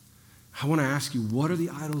this. I want to ask you, what are the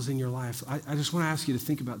idols in your life? I just want to ask you to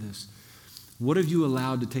think about this. What have you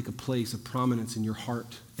allowed to take a place of prominence in your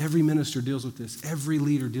heart? Every minister deals with this. Every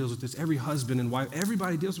leader deals with this. Every husband and wife,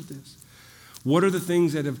 everybody deals with this. What are the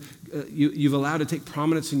things that you've allowed to take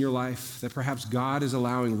prominence in your life that perhaps God is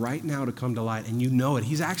allowing right now to come to light, and you know it?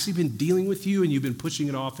 He's actually been dealing with you, and you've been pushing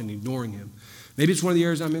it off and ignoring him. Maybe it's one of the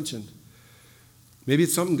areas I mentioned. Maybe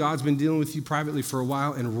it's something God's been dealing with you privately for a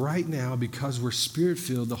while, and right now, because we're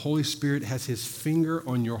Spirit-filled, the Holy Spirit has his finger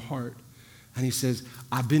on your heart. And he says,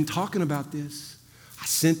 I've been talking about this. I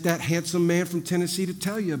sent that handsome man from Tennessee to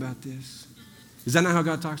tell you about this. Is that not how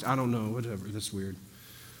God talks? I don't know. Whatever. That's weird.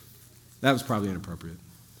 That was probably inappropriate.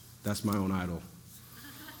 That's my own idol.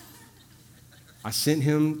 I sent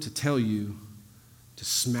him to tell you to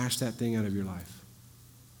smash that thing out of your life.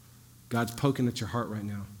 God's poking at your heart right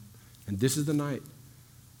now. And this is the night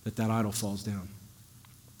that idol falls down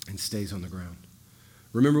and stays on the ground.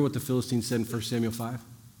 Remember what the Philistines said in 1 Samuel 5?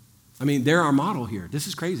 I mean, they're our model here. This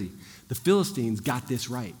is crazy. The Philistines got this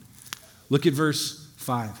right. Look at verse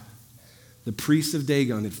 5. The priests of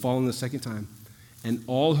Dagon had fallen the second time, and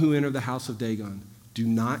all who enter the house of Dagon do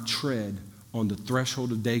not tread on the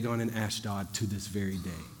threshold of Dagon and Ashdod to this very day.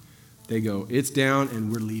 They go, it's down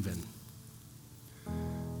and we're leaving.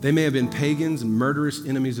 They may have been pagans and murderous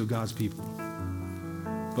enemies of God's people.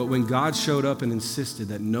 But when God showed up and insisted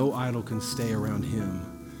that no idol can stay around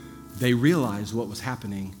him, they realized what was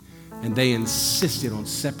happening, and they insisted on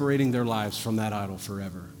separating their lives from that idol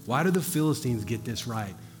forever. Why do the Philistines get this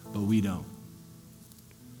right, but we don't?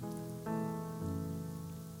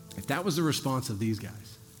 If that was the response of these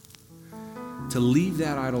guys, to leave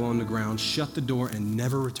that idol on the ground, shut the door, and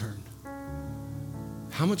never return,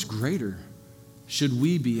 how much greater should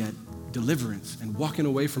we be at deliverance and walking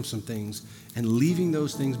away from some things and leaving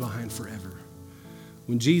those things behind forever?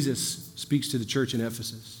 When Jesus speaks to the church in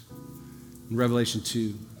Ephesus, in Revelation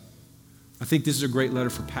 2, I think this is a great letter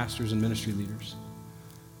for pastors and ministry leaders.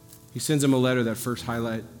 He sends them a letter that first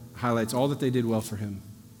highlights all that they did well for him.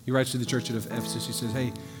 He writes to the church at Ephesus, he says,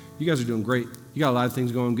 hey, you guys are doing great. You got a lot of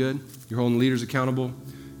things going good. You're holding leaders accountable.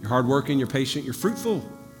 You're hardworking. You're patient. You're fruitful.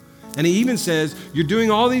 And he even says, you're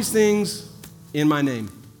doing all these things in my name.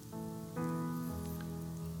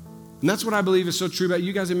 And that's what I believe is so true about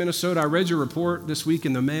you guys in Minnesota. I read your report this week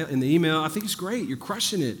in the email. I think it's great. You're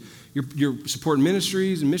crushing it. You're supporting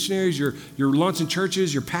ministries and missionaries. You're launching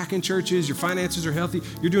churches. You're packing churches. Your finances are healthy.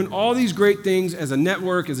 You're doing all these great things as a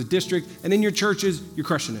network, as a district. And in your churches, you're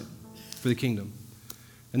crushing it for the kingdom.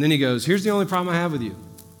 And then he goes, here's the only problem I have with you.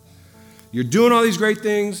 You're doing all these great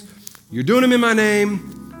things. You're doing them in my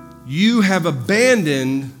name. You have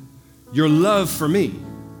abandoned your love for me.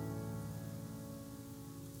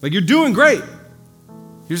 Like, you're doing great.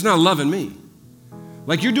 You're just not loving me.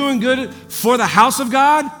 Like, you're doing good for the house of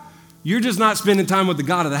God. You're just not spending time with the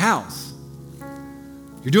God of the house.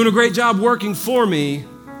 You're doing a great job working for me.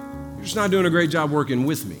 You're just not doing a great job working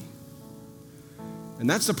with me. And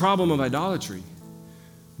that's the problem of idolatry.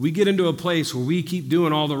 We get into a place where we keep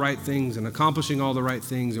doing all the right things and accomplishing all the right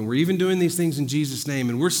things, and we're even doing these things in Jesus' name,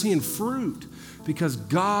 and we're seeing fruit because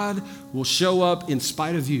God will show up in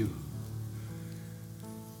spite of you.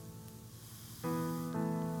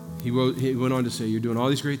 He went on to say, you're doing all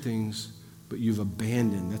these great things, but you've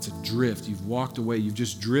abandoned. That's a drift. You've walked away. You've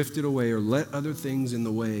just drifted away or let other things in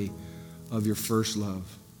the way of your first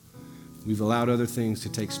love. We've allowed other things to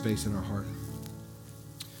take space in our heart.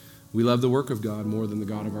 We love the work of God more than the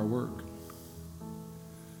God of our work.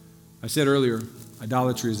 I said earlier,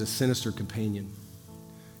 idolatry is a sinister companion.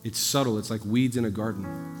 It's subtle. It's like weeds in a garden.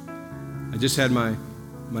 I just had my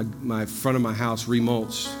front of my house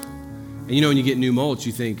remulched. And you know, when you get new mulch,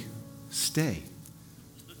 you think, stay.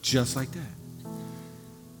 Just like that.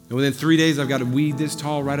 And within 3 days, I've got a weed this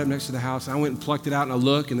tall right up next to the house. I went and plucked it out and I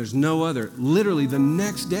look, and there's no other. Literally the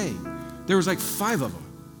next day, there was like 5 of them.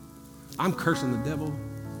 I'm cursing the devil.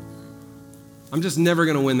 I'm just never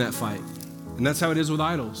going to win that fight. And that's how it is with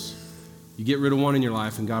idols. You get rid of one in your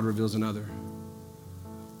life and God reveals another.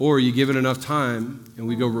 Or you give it enough time and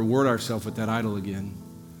we go reward ourselves with that idol again.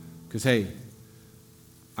 Because, hey,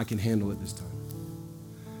 I can handle it this time.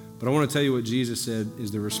 But I want to tell you what Jesus said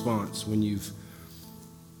is the response when you've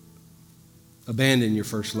abandoned your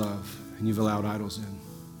first love and you've allowed idols in.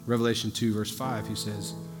 Revelation 2, verse 5, he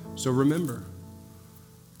says, so remember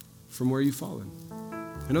from where you've fallen.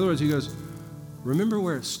 In other words, he goes, remember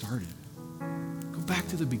where it started. Go back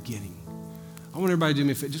to the beginning. I want everybody to do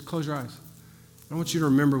me a favor. Just close your eyes. I want you to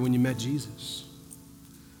remember when you met Jesus.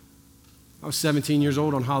 I was 17 years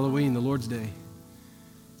old on Halloween, the Lord's Day.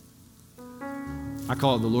 I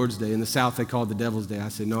call it the Lord's Day. In the South, they call it the Devil's Day. I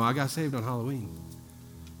said, no, I got saved on Halloween.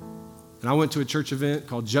 And I went to a church event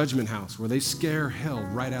called Judgment House where they scare hell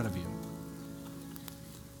right out of you.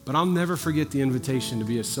 But I'll never forget the invitation to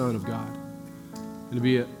be a son of God and to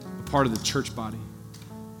be a part of the church body.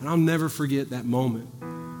 And I'll never forget that moment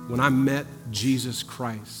when I met Jesus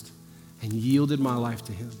Christ and yielded my life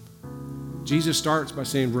to him. Jesus starts by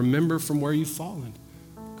saying, remember from where you've fallen.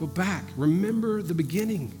 Go back. Remember the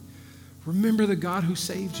beginning. Remember the God who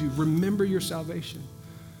saved you. Remember your salvation.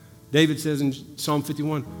 David says in Psalm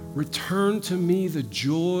 51, return to me the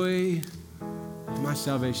joy of my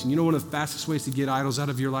salvation. You know, one of the fastest ways to get idols out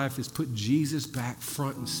of your life is put Jesus back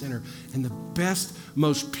front and center. And the best,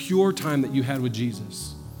 most pure time that you had with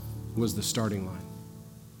Jesus was the starting line.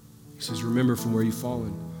 He says, remember from where you've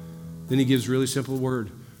fallen. Then he gives a really simple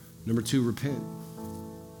word. Number 2, repent.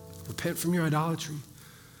 Repent from your idolatry.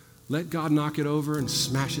 Let God knock it over and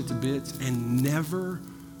smash it to bits and never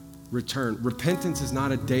return. Repentance is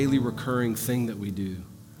not a daily recurring thing that we do.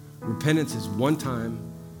 Repentance is one time,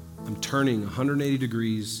 I'm turning 180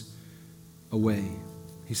 degrees away.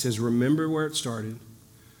 He says, remember where it started.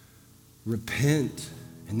 Repent.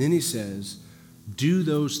 And then he says, do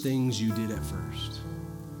those things you did at first.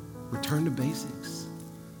 Return to basics.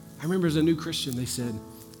 I remember as a new Christian, they said,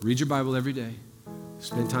 read your Bible every day,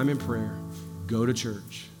 spend time in prayer, go to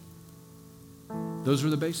church. Those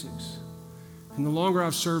were the basics. And the longer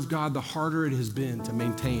I've served God, the harder it has been to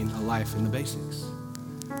maintain a life in the basics.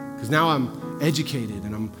 Because now I'm educated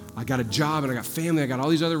and I got a job and I got family, I got all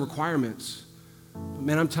these other requirements. But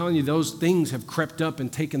man, I'm telling you, those things have crept up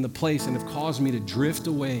and taken the place and have caused me to drift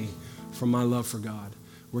away from my love for God.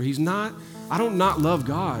 Where he's not, I don't not love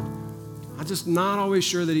God. I'm just not always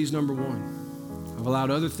sure that he's number one. I've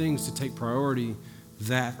allowed other things to take priority.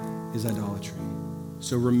 That is idolatry.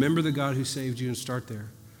 So remember the God who saved you and start there.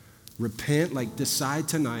 Repent, like decide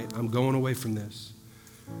tonight, I'm going away from this.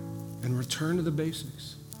 And return to the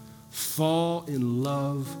basics. Fall in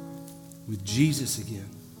love with Jesus again.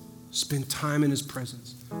 Spend time in his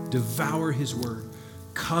presence. Devour his word.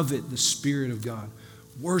 Covet the Spirit of God.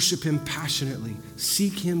 Worship him passionately.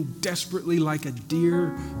 Seek him desperately like a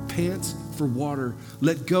deer pants for water.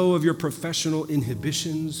 Let go of your professional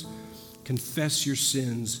inhibitions. Confess your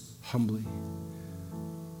sins humbly.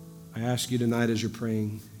 I ask you tonight as you're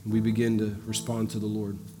praying, and we begin to respond to the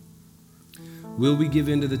Lord. Will we give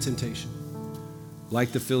in to the temptation,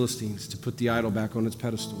 like the Philistines, to put the idol back on its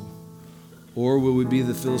pedestal? Or will we be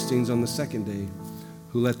the Philistines on the second day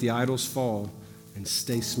who let the idols fall and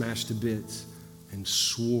stay smashed to bits and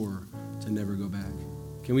swore to never go back?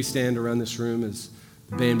 Can we stand around this room as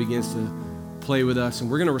the band begins to play with us, and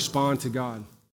we're going to respond to God.